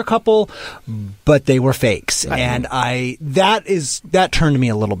there were a couple, but they were fakes. And that turned me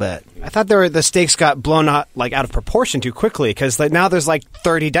a little bit. I thought the stakes got blown out of proportion too quickly, because now there's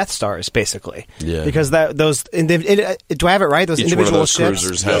 30 Death Stars basically. Yeah. Because do I have it right? Those each individual one of those ships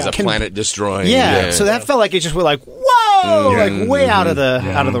cruisers has a planet destroying. Yeah. So that felt like it just went whoa, way out of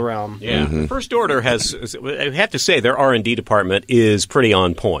the realm. Yeah. First Order has. I have to say their R&D department is pretty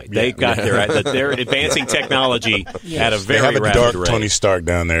on point. They got they're advancing technology at a very rapid rate. They have a dark Tony Stark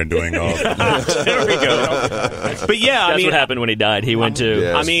down there doing all. There we go. But that's what happened when he died. He went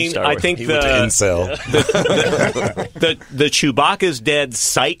to. I think he went to Incel. the Chewbacca's dead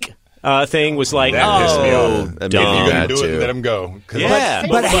psych thing was like, dumb. Let him go. Yeah.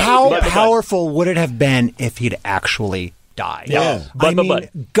 But how powerful would it have been if he'd actually died? Yeah. But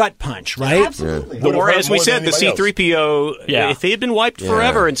gut punch, right? Absolutely. Or as we said, the C-3PO, if he had been wiped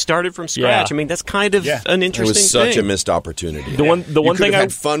forever and started from scratch, I mean, that's kind of an interesting thing. It was such a missed opportunity. The one thing I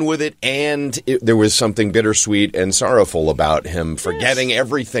had fun with it, and there was something bittersweet and sorrowful about him forgetting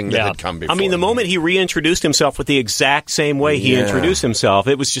everything that had come before. I mean, the moment he reintroduced himself with the exact same way he introduced himself,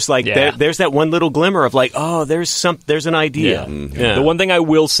 it was just like there's that one little glimmer of there's an idea. The one thing I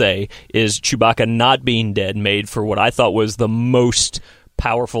will say is Chewbacca not being dead made for what I thought was the most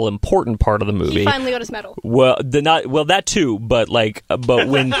powerful, important part of the movie. He finally got his medal. Well, that too, but when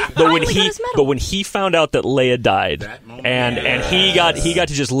he found out that Leia died, and he got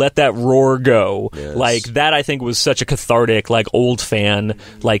to just let that roar go, that I think was such a cathartic, old fan,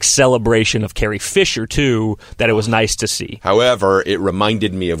 celebration of Carrie Fisher too, that it was nice to see. However, it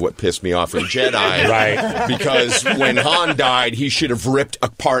reminded me of what pissed me off in Jedi, right? Because when Han died, he should have ripped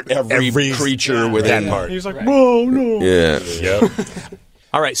apart every creature within that part. He was like, "Whoa, no!" Yeah. Yep.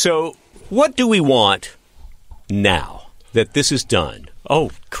 All right, so what do we want now that this is done? Oh,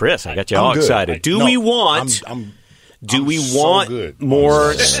 Chris, I got you all excited. Do we want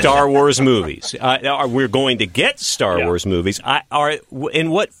more Star Wars movies? We're going to get Star Wars movies.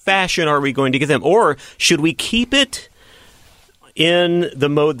 In what fashion are we going to get them? Or should we keep it in the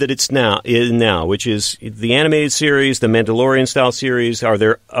mode that it's now, which is the animated series, the Mandalorian-style series? Are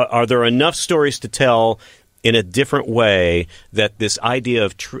there enough stories to tell in a different way that this idea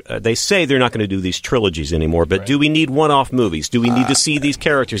of they say they're not going to do these trilogies anymore, but do we need one-off movies? Do we need to see these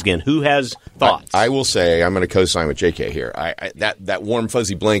characters again? Who has thoughts? I will say, I'm going to co-sign with JK here. That warm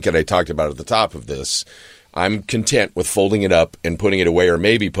fuzzy blanket I talked about at the top of this, I'm content with folding it up and putting it away, or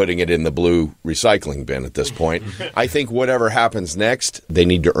maybe putting it in the blue recycling bin at this point. I think whatever happens next, they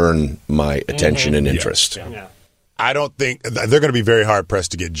need to earn my attention and interest. Yeah. I don't think they're going to be very hard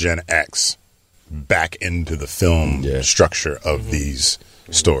pressed to get Gen X back into the film structure of these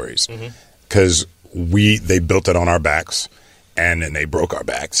stories, because they built it on our backs, and then they broke our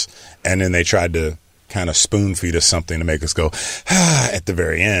backs, and then they tried to kind of spoon feed us something to make us go at the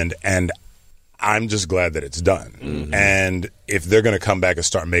very end. And I'm just glad that it's done. And if they're going to come back and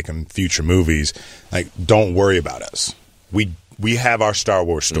start making future movies, don't worry about us. We have our Star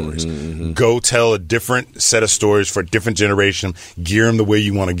Wars stories. Go tell a different set of stories for a different generation. Gear them the way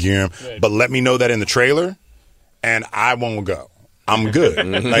you want to gear them. Right. But let me know that in the trailer, and I won't go. I'm good.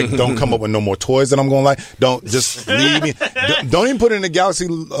 Don't come up with no more toys that I'm going to like. Don't just leave me. Don't even put it in a galaxy a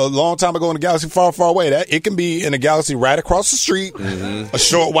long time ago in a galaxy far, far away. It can be in a galaxy right across the street a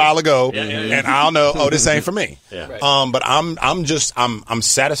short while ago, and I'll know, this ain't for me. But I'm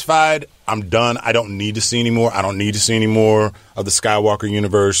satisfied. I'm done. I don't need to see any more. I don't need to see any more of the Skywalker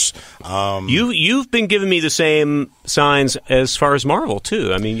universe. You've been giving me the same signs as far as Marvel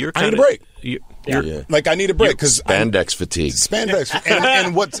too. I mean, I need a break. I need a break because spandex fatigue.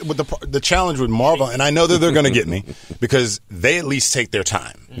 and what's the challenge with Marvel? And I know that they're going to get me because they at least take their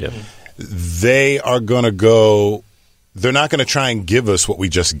time. They are going to go they're not going to try and give us what we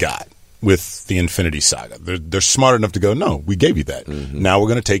just got with the Infinity Saga. They're smart enough to go, no, we gave you that. Now we're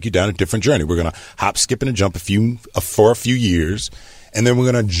going to take you down a different journey. We're going to hop, skip, and jump for a few years, and then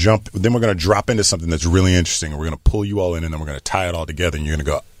we're going to jump. Then we're going to drop into something that's really interesting, and we're going to pull you all in, and then we're going to tie it all together, and you're going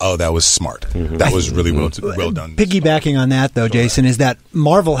to go, oh, that was smart. That was really well done. Piggybacking on that, though, Jason, is that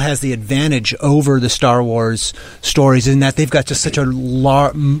Marvel has the advantage over the Star Wars stories in that they've got just such a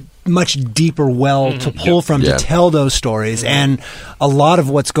much deeper well to pull from to tell those stories, and a lot of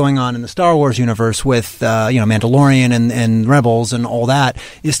what's going on in the Star Wars universe with Mandalorian and Rebels and all that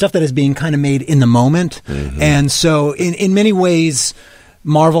is stuff that is being kind of made in the moment, and so in many ways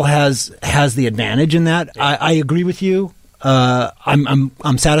Marvel has the advantage in that. I agree with you.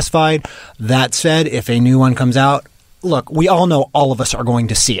 I'm satisfied. That said, if a new one comes out, look, we all know all of us are going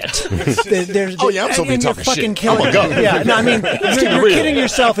to see it. I'm still being talking shit. I'm gonna go. Yeah, no, I mean, you're kidding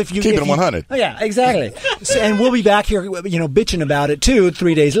yourself if you keep it 100. Yeah, exactly. And we'll be back here, bitching about it too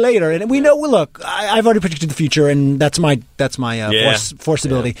 3 days later. And we know. Look, I've already predicted the future, and that's my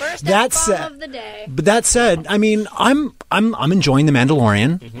forceability. First That's F-bomb of the day. But that said, I mean, I'm enjoying The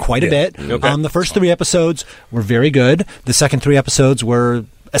Mandalorian quite a bit. Okay. The first 3 episodes were very good. The second 3 episodes were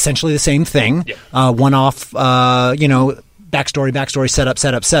essentially the same thing. One-off, backstory,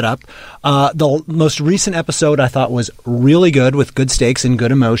 setup. The most recent episode I thought was really good with good stakes and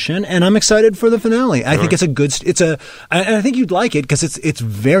good emotion, and I'm excited for the finale. I think and I think you'd like it because it's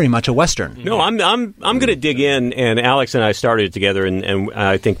very much a Western. No, I'm going to dig in, and Alex and I started it together, and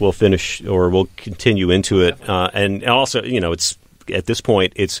I think we'll finish or we'll continue into it. And also, it's at this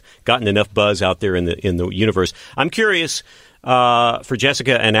point, it's gotten enough buzz out there in the universe. I'm curious. For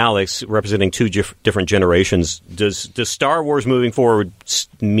Jessica and Alex, representing 2 different generations, does Star Wars moving forward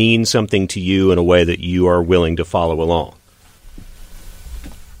mean something to you in a way that you are willing to follow along?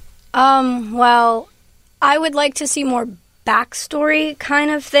 Well, I would like to see more backstory kind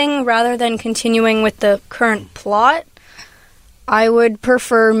of thing rather than continuing with the current plot. I would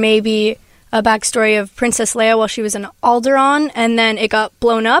prefer maybe a backstory of Princess Leia while she was in Alderaan, and then it got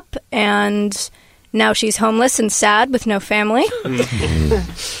blown up, and now she's homeless and sad with no family.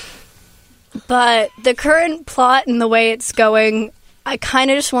 But the current plot and the way it's going, I kind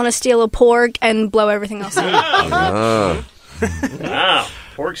of just want to steal a porg and blow everything else up. Wow,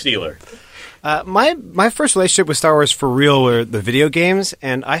 porg stealer. My first relationship with Star Wars for real were the video games,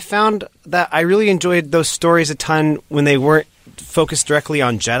 and I found that I really enjoyed those stories a ton when they weren't focused directly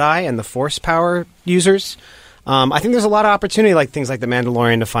on Jedi and the Force power users. I think there's a lot of opportunity, like things like The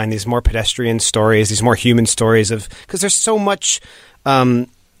Mandalorian, to find these more pedestrian stories, these more human stories because there's so much,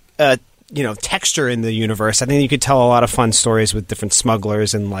 texture in the universe. I think you could tell a lot of fun stories with different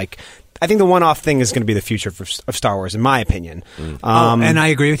smugglers and I think the one-off thing is going to be the future of Star Wars, in my opinion. And I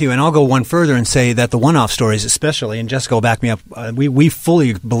agree with you. And I'll go one further and say that the one-off stories especially, and Jessica will back me up, we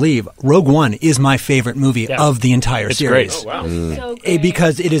fully believe Rogue One is my favorite movie of the entire series. Great. Oh, wow. So great.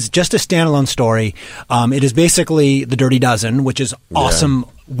 Because it is just a standalone story. It is basically The Dirty Dozen, which is awesome,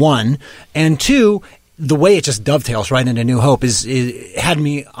 1. And 2, the way it just dovetails right into New Hope had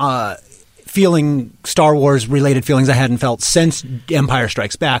me feeling Star Wars related feelings I hadn't felt since Empire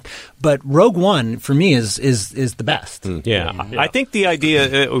Strikes Back, but Rogue One for me is the best. Yeah. I think the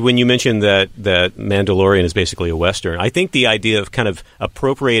idea when you mentioned that Mandalorian is basically a Western, I think the idea of kind of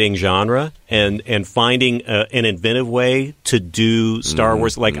appropriating genre and finding an inventive way to do Star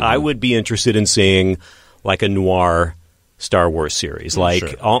Wars, I would be interested in seeing like a noir Star Wars series,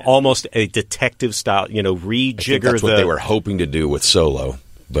 almost a detective style, rejigger. That's what they were hoping to do with Solo.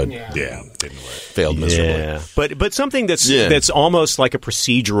 But didn't work. Failed miserably. Yeah. But something that's almost like a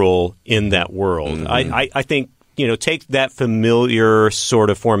procedural in that world. I think take that familiar sort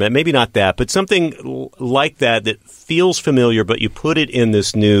of format. Maybe not that, but something like that feels familiar, but you put it in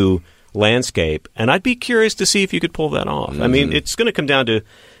this new landscape. And I'd be curious to see if you could pull that off. I mean, it's going to come down to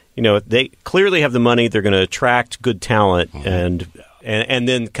they clearly have the money. They're going to attract good talent and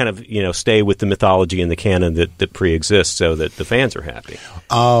then kind of stay with the mythology and the canon that pre-exists so that the fans are happy.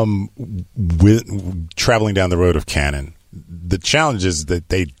 With traveling down the road of canon, the challenge is that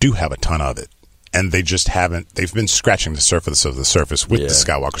they do have a ton of it, and they just haven't. They've been scratching the surface of the surface with the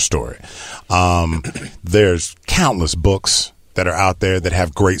Skywalker story. There's countless books that are out there that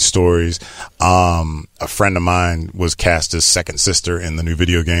have great stories. A friend of mine was cast as second sister in the new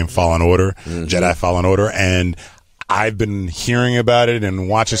video game Fallen Order, Jedi Fallen Order, and I've been hearing about it and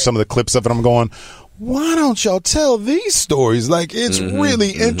watching some of the clips of it. I'm going, why don't y'all tell these stories? Like, it's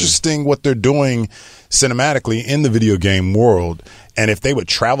really interesting what they're doing cinematically in the video game world. And if they would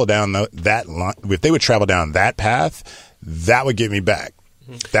travel down that path, that would get me back.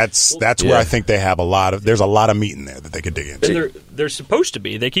 That's where I think they have there's a lot of meat in there that they could dig into. And they're supposed to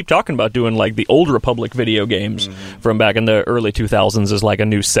be. They keep talking about doing like the Old Republic video games from back in the early 2000s as like a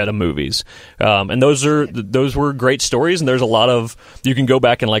new set of movies. And those were great stories, and there's a lot of, you can go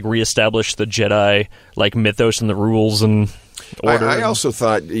back and like reestablish the Jedi like mythos and the rules and order. I also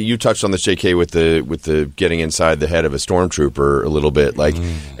thought you touched on this, JK, with the getting inside the head of a stormtrooper a little bit. Like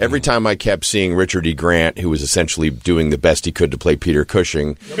every time I kept seeing Richard E. Grant, who was essentially doing the best he could to play Peter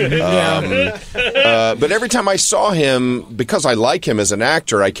Cushing, but every time I saw him, because I like him as an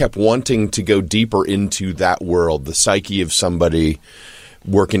actor, I kept wanting to go deeper into that world, the psyche of somebody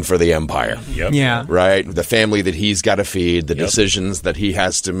working for the Empire. Yep. Yeah. Right? The family that he's got to feed, the decisions that he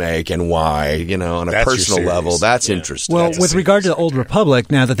has to make, and why, on a personal level. That's interesting. Well, with regard to the Old Republic,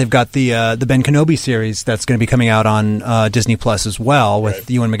 now that they've got the Ben Kenobi series that's going to be coming out on Disney Plus as well with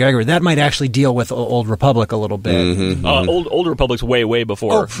Ewan McGregor, that might actually deal with Old Republic a little bit. Mm-hmm. Old Republic's way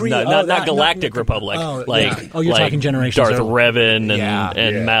before. Not Galactic Republic. You're talking generations. Darth Revan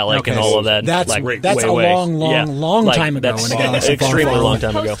and Malak and all of that. That's a long time ago in a galaxy extremely long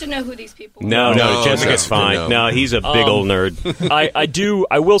time ago. Supposed to know who these people are. No, Jessica's fine. No, he's a big old nerd.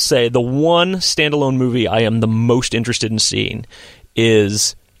 I will say the one standalone movie I am the most interested in seeing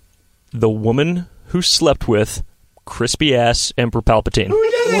is The Woman Who Slept With Crispy Ass Emperor Palpatine.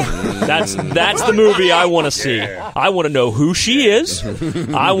 That's the movie I want to see. I want to know who she is.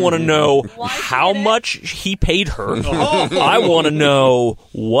 I want to know how much he paid her. I want to know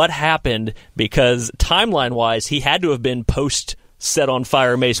what happened, because timeline-wise, he had to have been post set on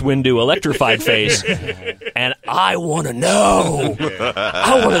fire Mace Windu electrified face, and I want to know.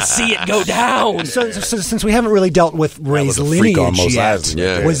 I want to see it go down. So since we haven't really dealt with Rey's lineage yet,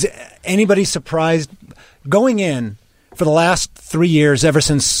 was anybody surprised going in for the last 3 years, ever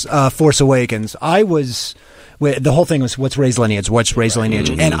since Force Awakens? The whole thing was, what's Rey's lineage?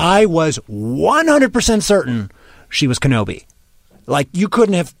 And I was 100% certain she was Kenobi. Like, you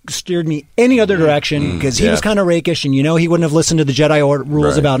couldn't have steered me any other direction, because he was kind of rakish, and he wouldn't have listened to the Jedi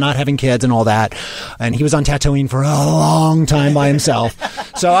rules about not having kids and all that. And he was on Tatooine for a long time by himself.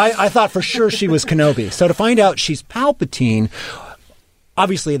 So I thought for sure she was Kenobi. So to find out she's Palpatine,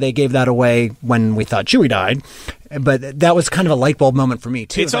 obviously they gave that away when we thought Chewie died. But that was kind of a light bulb moment for me,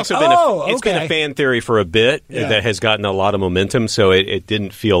 too. It's also been a fan theory for a bit that has gotten a lot of momentum, so it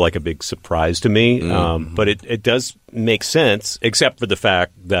didn't feel like a big surprise to me. But it does make sense, except for the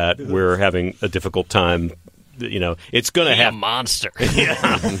fact that we're having a difficult time. It's going to have a monster.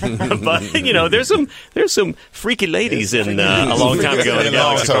 But there's some freaky ladies in a long time ago in a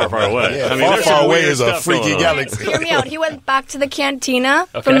galaxy far away. Yeah, far away is a freaky galaxy. Hear me out. He went back to the cantina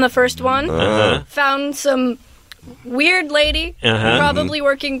from the first one, found some weird lady, probably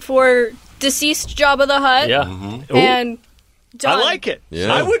working for deceased Jabba the Hutt, and done. I like it.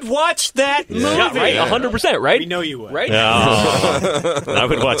 Yeah. I would watch that movie. Yeah, right? 100%, right? We know you would. Right? I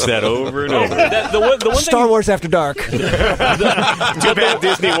would watch that over and over. The one Star Wars After Dark. Too bad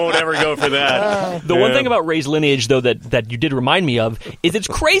Disney won't ever go for that. The one thing about Rey's lineage, though, that you did remind me of, is it's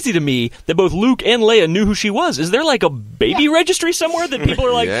crazy to me that both Luke and Leia knew who she was. Is there like a baby registry somewhere that people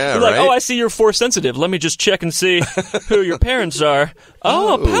are like, oh, I see you're Force sensitive. Let me just check and see who your parents are.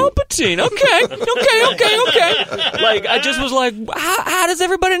 Oh, Palpatine. Okay. Like, I just was like, how does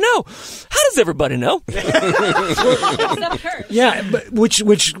everybody know? How does everybody know? Yeah, but which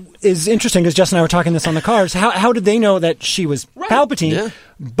is interesting, because Justin and I were talking this on the cars. How did they know that she was Palpatine? Yeah.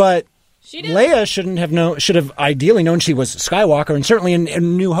 But Leia should have ideally known she was Skywalker, and certainly in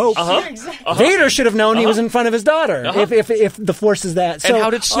New Hope, Vader should have known he was in front of his daughter. If the Force is that. So, and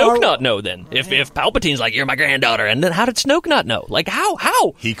how did Snoke not know then? If Palpatine's like, you're my granddaughter, and then how did Snoke not know? Like,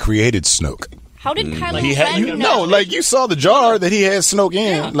 how? He created Snoke. How did Kylo Ren know? No, like, you saw the jar that he had Snoke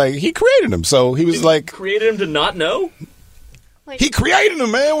in. Yeah. Like, he created him, so he was like... Created him to not know? He created him,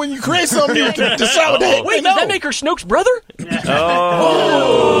 man. When you create something, you decide that. Wait, does that make her Snoke's brother?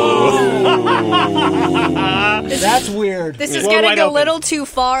 That's weird. This is getting a little too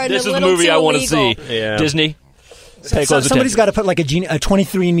far and a little too illegal. This is a movie I want to see. Yeah. Disney. Somebody's got to put like a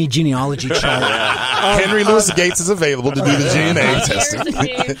 23andMe genealogy chart. Henry Louis Gates is available to do the DNA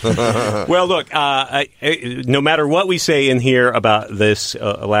testing. Well, look, no matter what we say in here about this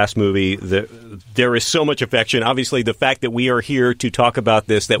last movie, there is so much affection. Obviously, the fact that we are here to talk about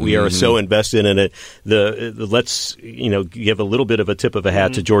this, that we are so invested in it, let's give a little bit of a tip of a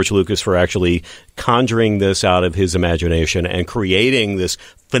hat to George Lucas for actually conjuring this out of his imagination and creating this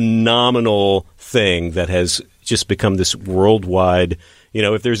phenomenal thing that has just become this worldwide,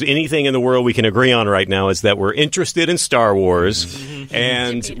 if there's anything in the world we can agree on right now, is that we're interested in Star Wars,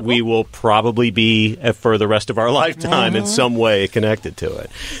 and we will probably be, for the rest of our lifetime, in some way connected to it.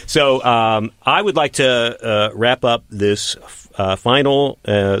 So I would like to wrap up this final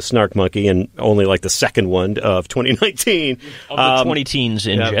Snark Monkey, and only like the second one of 2019. Of the 20 teens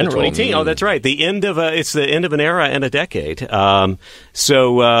in general. The 20 oh, that's right. It's the end of an era and a decade.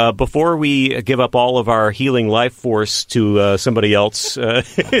 So before we give up all of our healing life force to somebody else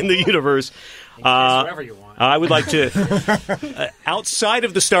in the universe, I would like to, outside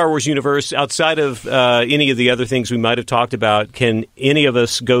of the Star Wars universe, outside of any of the other things we might have talked about, can any of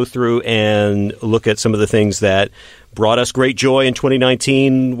us go through and look at some of the things that brought us great joy in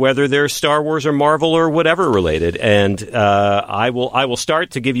 2019, whether they're Star Wars or Marvel or whatever related? And I will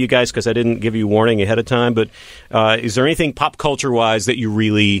start to give you guys, because I didn't give you warning ahead of time, but is there anything pop culture-wise that you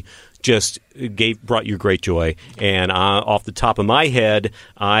really just brought you great joy? And off the top of my head,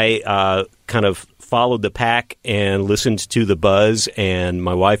 I kind of followed the pack and listened to the buzz, and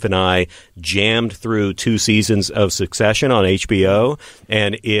my wife and I jammed through 2 seasons of Succession on HBO,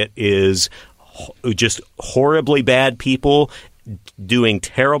 and it is just horribly bad people doing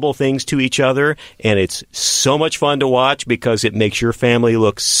terrible things to each other, and it's so much fun to watch because it makes your family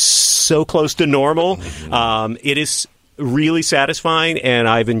look so close to normal. It is really satisfying, and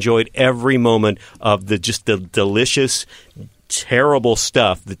I've enjoyed every moment of the delicious, terrible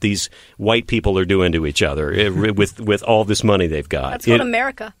stuff that these white people are doing to each other with all this money they've got. That's called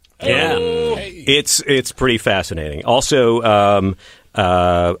America. Yeah, it's pretty fascinating. Also,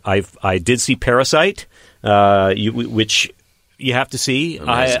 I did see Parasite, which you have to see.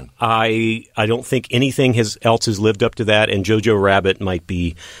 I don't think anything else has lived up to that, and Jojo Rabbit might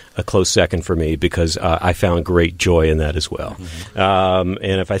be a close second for me because I found great joy in that as well. And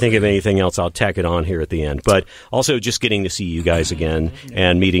if I think of anything else, I'll tack it on here at the end. But also just getting to see you guys again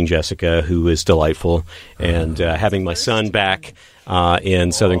and meeting Jessica, who is delightful, and having my son back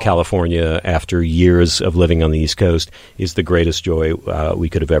in Southern California after years of living on the East Coast is the greatest joy we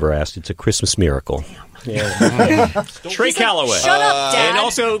could have ever asked. It's a Christmas miracle. Yeah. Trey Calloway. Shut up, Dad. And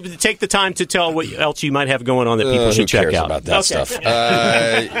also take the time to tell what else you might have going on that people should check out. About that stuff.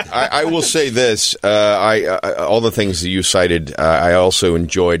 I will say this. All the things that you cited, I also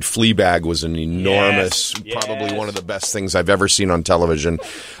enjoyed. Fleabag was an enormous, probably one of the best things I've ever seen on television.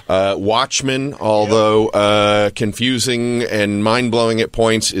 Watchmen, although confusing and mind-blowing at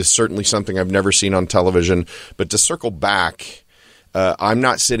points, is certainly something I've never seen on television. But to circle back, I'm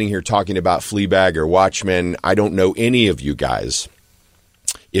not sitting here talking about Fleabag or Watchmen. I don't know any of you guys.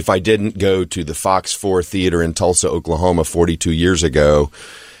 If I didn't go to the Fox 4 Theater in Tulsa, Oklahoma 42 years ago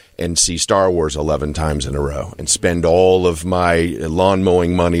and see Star Wars 11 times in a row and spend all of my lawn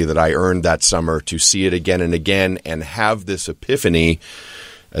mowing money that I earned that summer to see it again and again and have this epiphany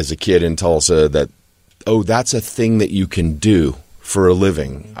as a kid in Tulsa that, that's a thing that you can do for a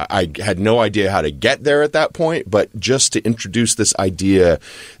living. I had no idea how to get there at that point, but just to introduce this idea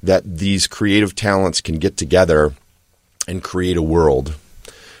that these creative talents can get together and create a world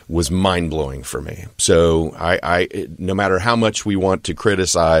was mind-blowing for me. So I no matter how much we want to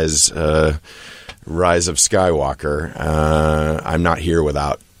criticize Rise of Skywalker, I'm not here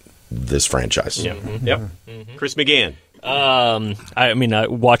without this franchise. Yep. Mm-hmm. Chris McGann. I mean,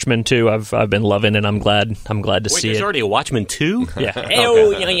 Watchmen 2, I've been loving, and I'm glad to see it. There's already a Watchmen 2? Yeah.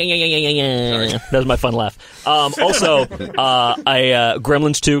 That was my fun laugh. Also,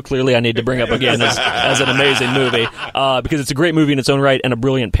 Gremlins 2, clearly I need to bring up again as an amazing movie, because it's a great movie in its own right and a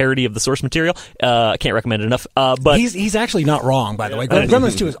brilliant parody of the source material. I can't recommend it enough. But he's actually not wrong, by the way.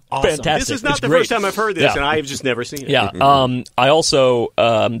 Gremlins 2 is awesome. Fantastic. This is not the first time I've heard this, and I've just never seen it. Yeah. I also,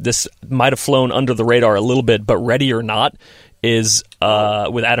 this might have flown under the radar a little bit, but Ready or Not is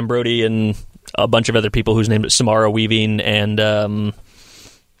with Adam Brody and a bunch of other people whose name is Samara Weaving and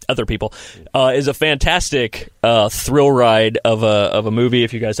other people, is a fantastic thrill ride of a movie.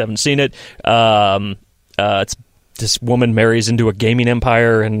 If you guys haven't seen it, it's this woman marries into a gaming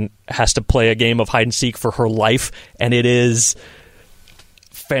empire and has to play a game of hide and seek for her life, and it is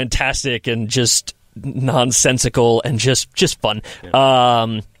fantastic and just nonsensical and just fun.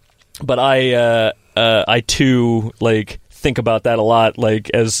 Yeah. But I too think about that a lot.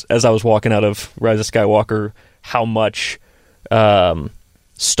 As I was walking out of Rise of Skywalker, how much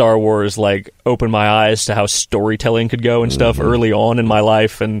Star Wars opened my eyes to how storytelling could go and stuff early on in my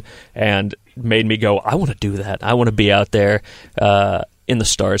life, and made me go, I want to do that. I want to be out there in the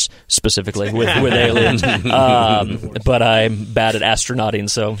stars, specifically with aliens. But I'm bad at astronauting,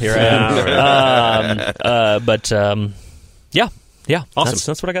 so here I am. Yeah, awesome.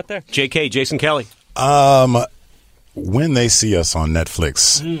 That's what I got there. JK, Jason Kelly. when they see us on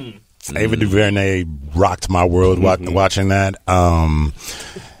Netflix, Ava DuVernay rocked my world watching that.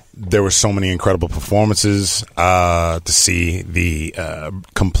 There were so many incredible performances. To see the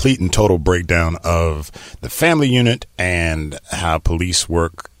complete and total breakdown of the family unit and how police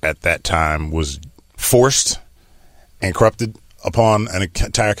work at that time was forced and corrupted upon an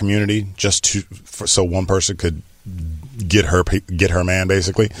entire community just so one person could get her man,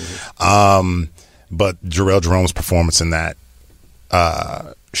 basically. But Jharrel Jerome's performance in that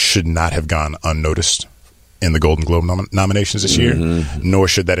should not have gone unnoticed in the Golden Globe nominations this year, nor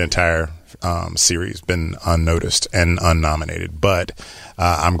should that entire series been unnoticed and unnominated. But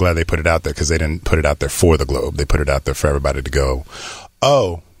I'm glad they put it out there, because they didn't put it out there for the Globe. They put it out there for everybody to go,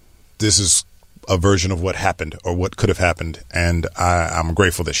 oh, this is a version of what happened or what could have happened, and I'm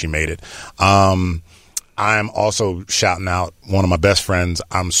grateful that she made it. I'm also shouting out one of my best friends.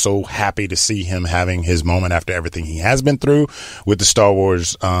 I'm so happy to see him having his moment after everything he has been through with the Star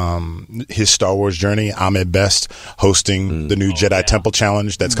Wars, his Star Wars journey. Ahmed Best hosting the new Jedi Temple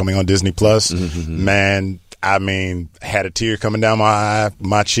Challenge that's coming on Disney Plus. Man, I mean, had a tear coming down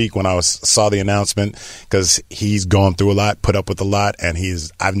my cheek when I saw the announcement, because he's gone through a lot, put up with a lot, and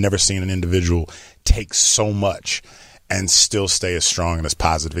I've never seen an individual take so much and still stay as strong and as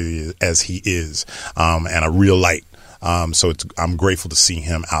positive as he is, and a real light. So I'm grateful to see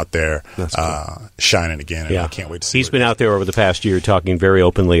him out there shining again, and I can't wait to see. He's been out there over the past year talking very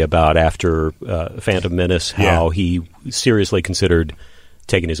openly about, after Phantom Menace, how he seriously considered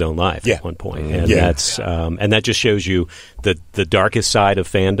taking his own life at one point. And that's and that just shows you the darkest side of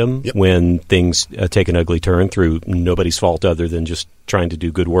fandom, when things take an ugly turn through nobody's fault other than just trying to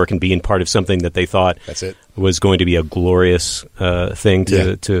do good work and being part of something that they thought was going to be a glorious thing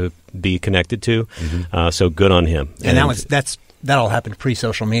to be connected to. So good on him. And that all happened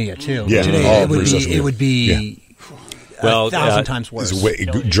pre-social media too. Yeah, today it would be well, 1,000 times worse.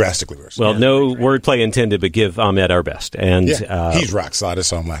 Drastically worse. Well, no wordplay intended, but give Ahmed our best. And he's rock solid. I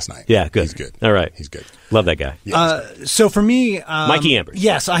saw him last night. Yeah, good. He's good. All right. He's good. Love that guy. So for me, Mikey Ambers.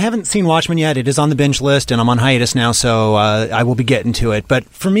 Yes, I haven't seen Watchmen yet. It is on the binge list, and I'm on hiatus now, so I will be getting to it. But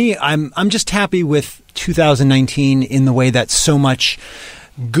for me, I'm just happy with 2019 in the way that so much,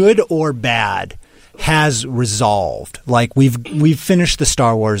 good or bad, has resolved. Like we've finished the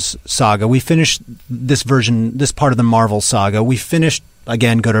Star Wars saga. We finished this part of the Marvel saga. We finished,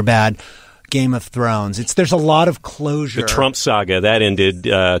 again, good or bad, Game of Thrones. There's a lot of closure. The Trump saga that ended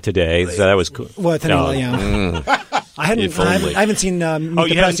today. So that was cool. What? I haven't seen.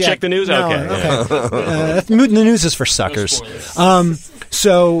 You haven't checked the news? No, okay. The news is for suckers.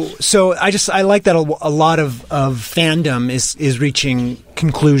 So I like that a lot of fandom is reaching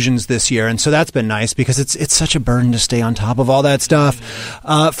conclusions this year, and so that's been nice, because it's such a burden to stay on top of all that stuff.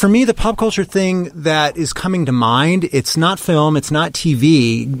 For me, the pop culture thing that is coming to mind, it's not film, it's not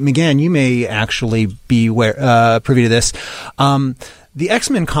TV. Again, you may actually be privy to this. The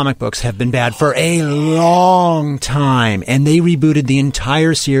X-Men comic books have been bad for a long time, and they rebooted the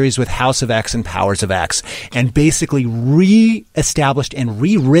entire series with House of X and Powers of X, and basically re-established and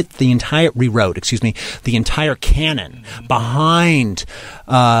rewrote the entire canon behind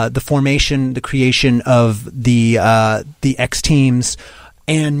the creation of the X teams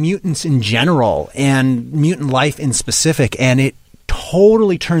and mutants in general, and mutant life in specific, and it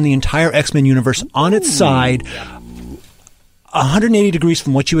totally turned the entire X-Men universe on its side. 180 degrees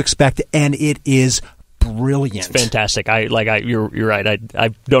from what you expect, and it is brilliant. It's fantastic. You're right. I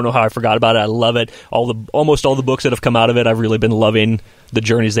don't know how I forgot about it. I love it. Almost all the books that have come out of it, I've really been loving the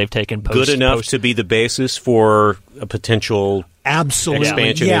journeys they've taken. Good enough to be the basis for a potential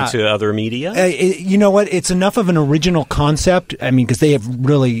expansion into other media. You know what? It's enough of an original concept. I mean, because they have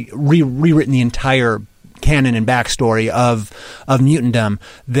really rewritten the entire canon and backstory of mutantdom,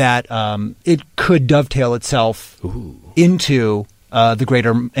 that it could dovetail itself into the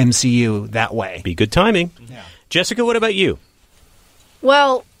greater MCU that way. Be good timing. Yeah. Jessica, what about you?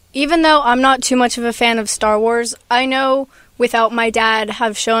 Well, even though I'm not too much of a fan of Star Wars, I know without my dad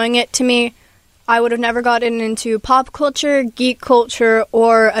showing it to me, I would have never gotten into pop culture, geek culture,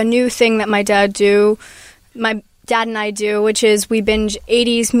 or a new thing that my dad and I do, which is we binge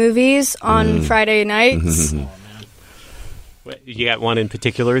 80s movies on Friday nights. You got one in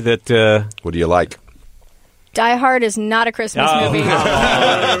particular that... What do you like? Die Hard is not a Christmas movie.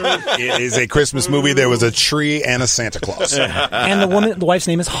 It is a Christmas movie. There was a tree and a Santa Claus. And the wife's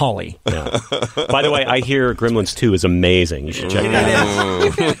name is Holly. Yeah. By the way, I hear Gremlins 2 is amazing. You should check it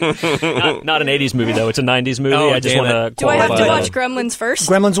out. Not an 80s movie, though. It's a 90s movie. I just want to Do I have to watch Gremlins first?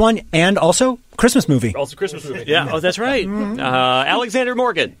 Gremlins 1, and also Christmas movie. Also Christmas movie. Yeah, that's right. Alexander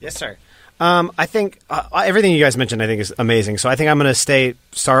Morgan. Yes, sir. I think everything you guys mentioned, I think, is amazing. So I think I'm going to stay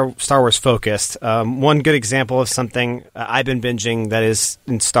Star Wars focused. One good example of something I've been binging that is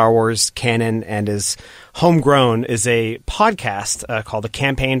in Star Wars canon and is homegrown is a podcast called the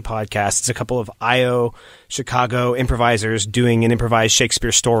Campaign Podcast. It's a couple of IO Chicago improvisers doing an improvised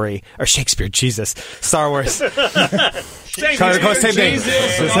Shakespeare story, or Shakespeare, Jesus, Star Wars. Same thing.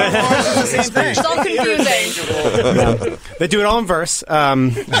 It's all confusing. They do it all in verse.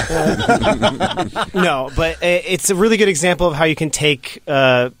 No, but it's a really good example of how you can take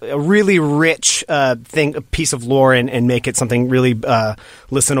a really rich a piece of lore, and make it something really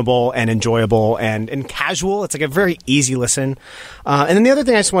listenable and enjoyable and casual. It's like a very easy listen. And then the other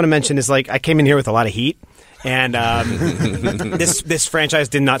thing I just want to mention is, like, I came in here with a lot of heat. And this franchise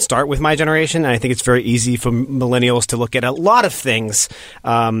did not start with my generation, and I think it's very easy for millennials to look at a lot of things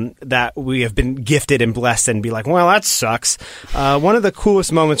that we have been gifted and blessed and be like, well, that sucks. One of the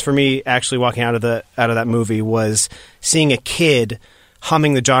coolest moments for me actually walking out of that movie was seeing a kid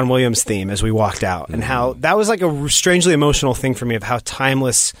humming the John Williams theme as we walked out, and how that was like a strangely emotional thing for me, of how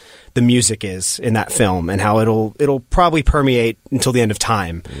timeless the music is in that film, and how it'll probably permeate until the end of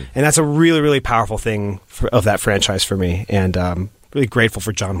time. And that's a really, really powerful thing of that franchise for me, and really grateful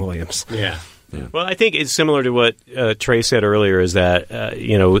for John Williams. Yeah. Well, I think it's similar to what Trey said earlier, is that,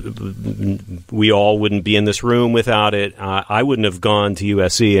 we all wouldn't be in this room without it. I wouldn't have gone to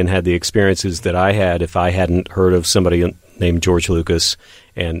USC and had the experiences that I had if I hadn't heard of somebody named George Lucas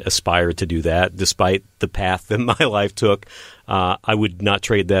and aspired to do that, despite the path that my life took. I would not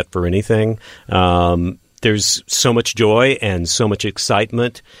trade that for anything. There's so much joy and so much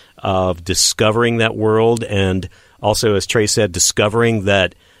excitement of discovering that world, and also, as Trey said, discovering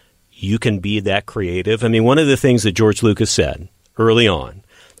that you can be that creative. I mean, one of the things that George Lucas said early on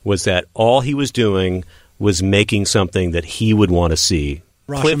was that all he was doing was making something that he would want to see.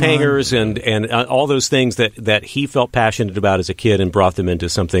 Cliffhangers and all those things that he felt passionate about as a kid, and brought them into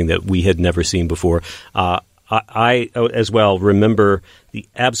something that we had never seen before. I as well remember the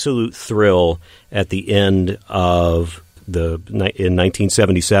absolute thrill at the end of in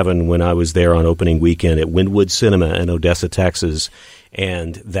 1977 when I was there on opening weekend at Wynwood Cinema in Odessa, Texas,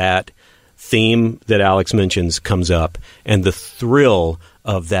 and that theme that Alex mentions comes up, and the thrill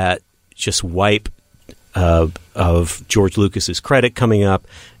of that just wipe of George Lucas's credit coming up.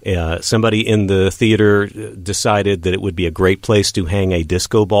 Somebody in the theater decided that it would be a great place to hang a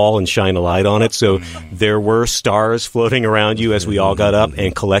disco ball and shine a light on it. So there were stars floating around you as we all got up,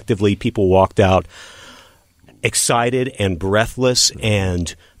 and collectively people walked out excited and breathless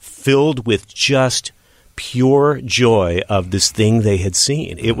and filled with just pure joy of this thing they had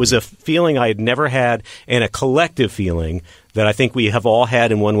seen. It was a feeling I had never had, and a collective feeling that I think we have all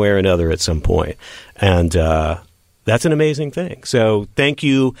had in one way or another at some point. And that's an amazing thing. So thank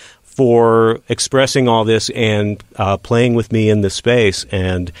you for expressing all this and playing with me in this space.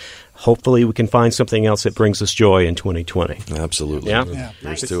 And hopefully we can find something else that brings us joy in 2020. Absolutely. Yeah.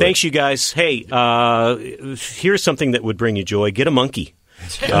 Thanks, you guys. Hey, here's something that would bring you joy. Get a monkey.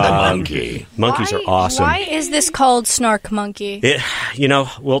 Monkey. Monkeys are awesome. Why is this called Snark Monkey?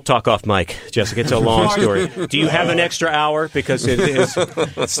 We'll talk off mic, Jessica. It's a long story. Do you have an extra hour? Because it is.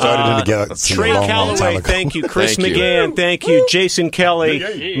 It started in the galaxy. Trey Calloway, thank you. Chris McGann, thank you. Jason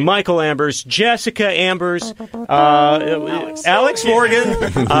Kelly, Michael Ambers, Jessica Ambers, Alex Morgan.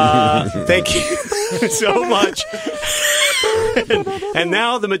 Thank you so much. And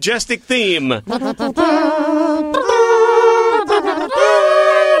now the majestic theme.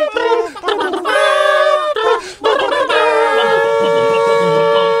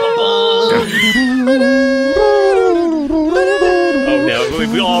 Oh no,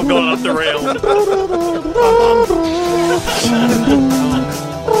 we've all gone off the rails.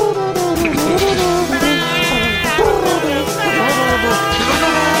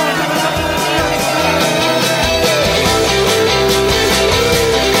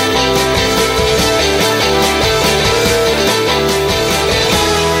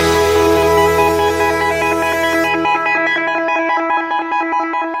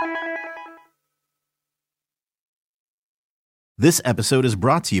 This episode is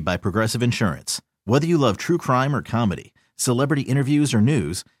brought to you by Progressive Insurance. Whether you love true crime or comedy, celebrity interviews or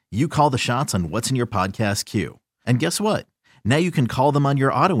news, you call the shots on what's in your podcast queue. And guess what? Now you can call them on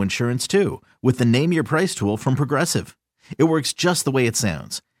your auto insurance too, with the Name Your Price tool from Progressive. It works just the way it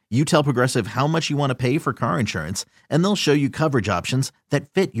sounds. You tell Progressive how much you want to pay for car insurance, and they'll show you coverage options that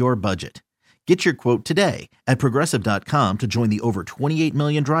fit your budget. Get your quote today at Progressive.com to join the over 28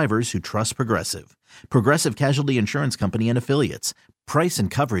 million drivers who trust Progressive. Progressive Casualty Insurance Company and Affiliates. Price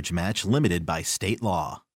and coverage match limited by state law.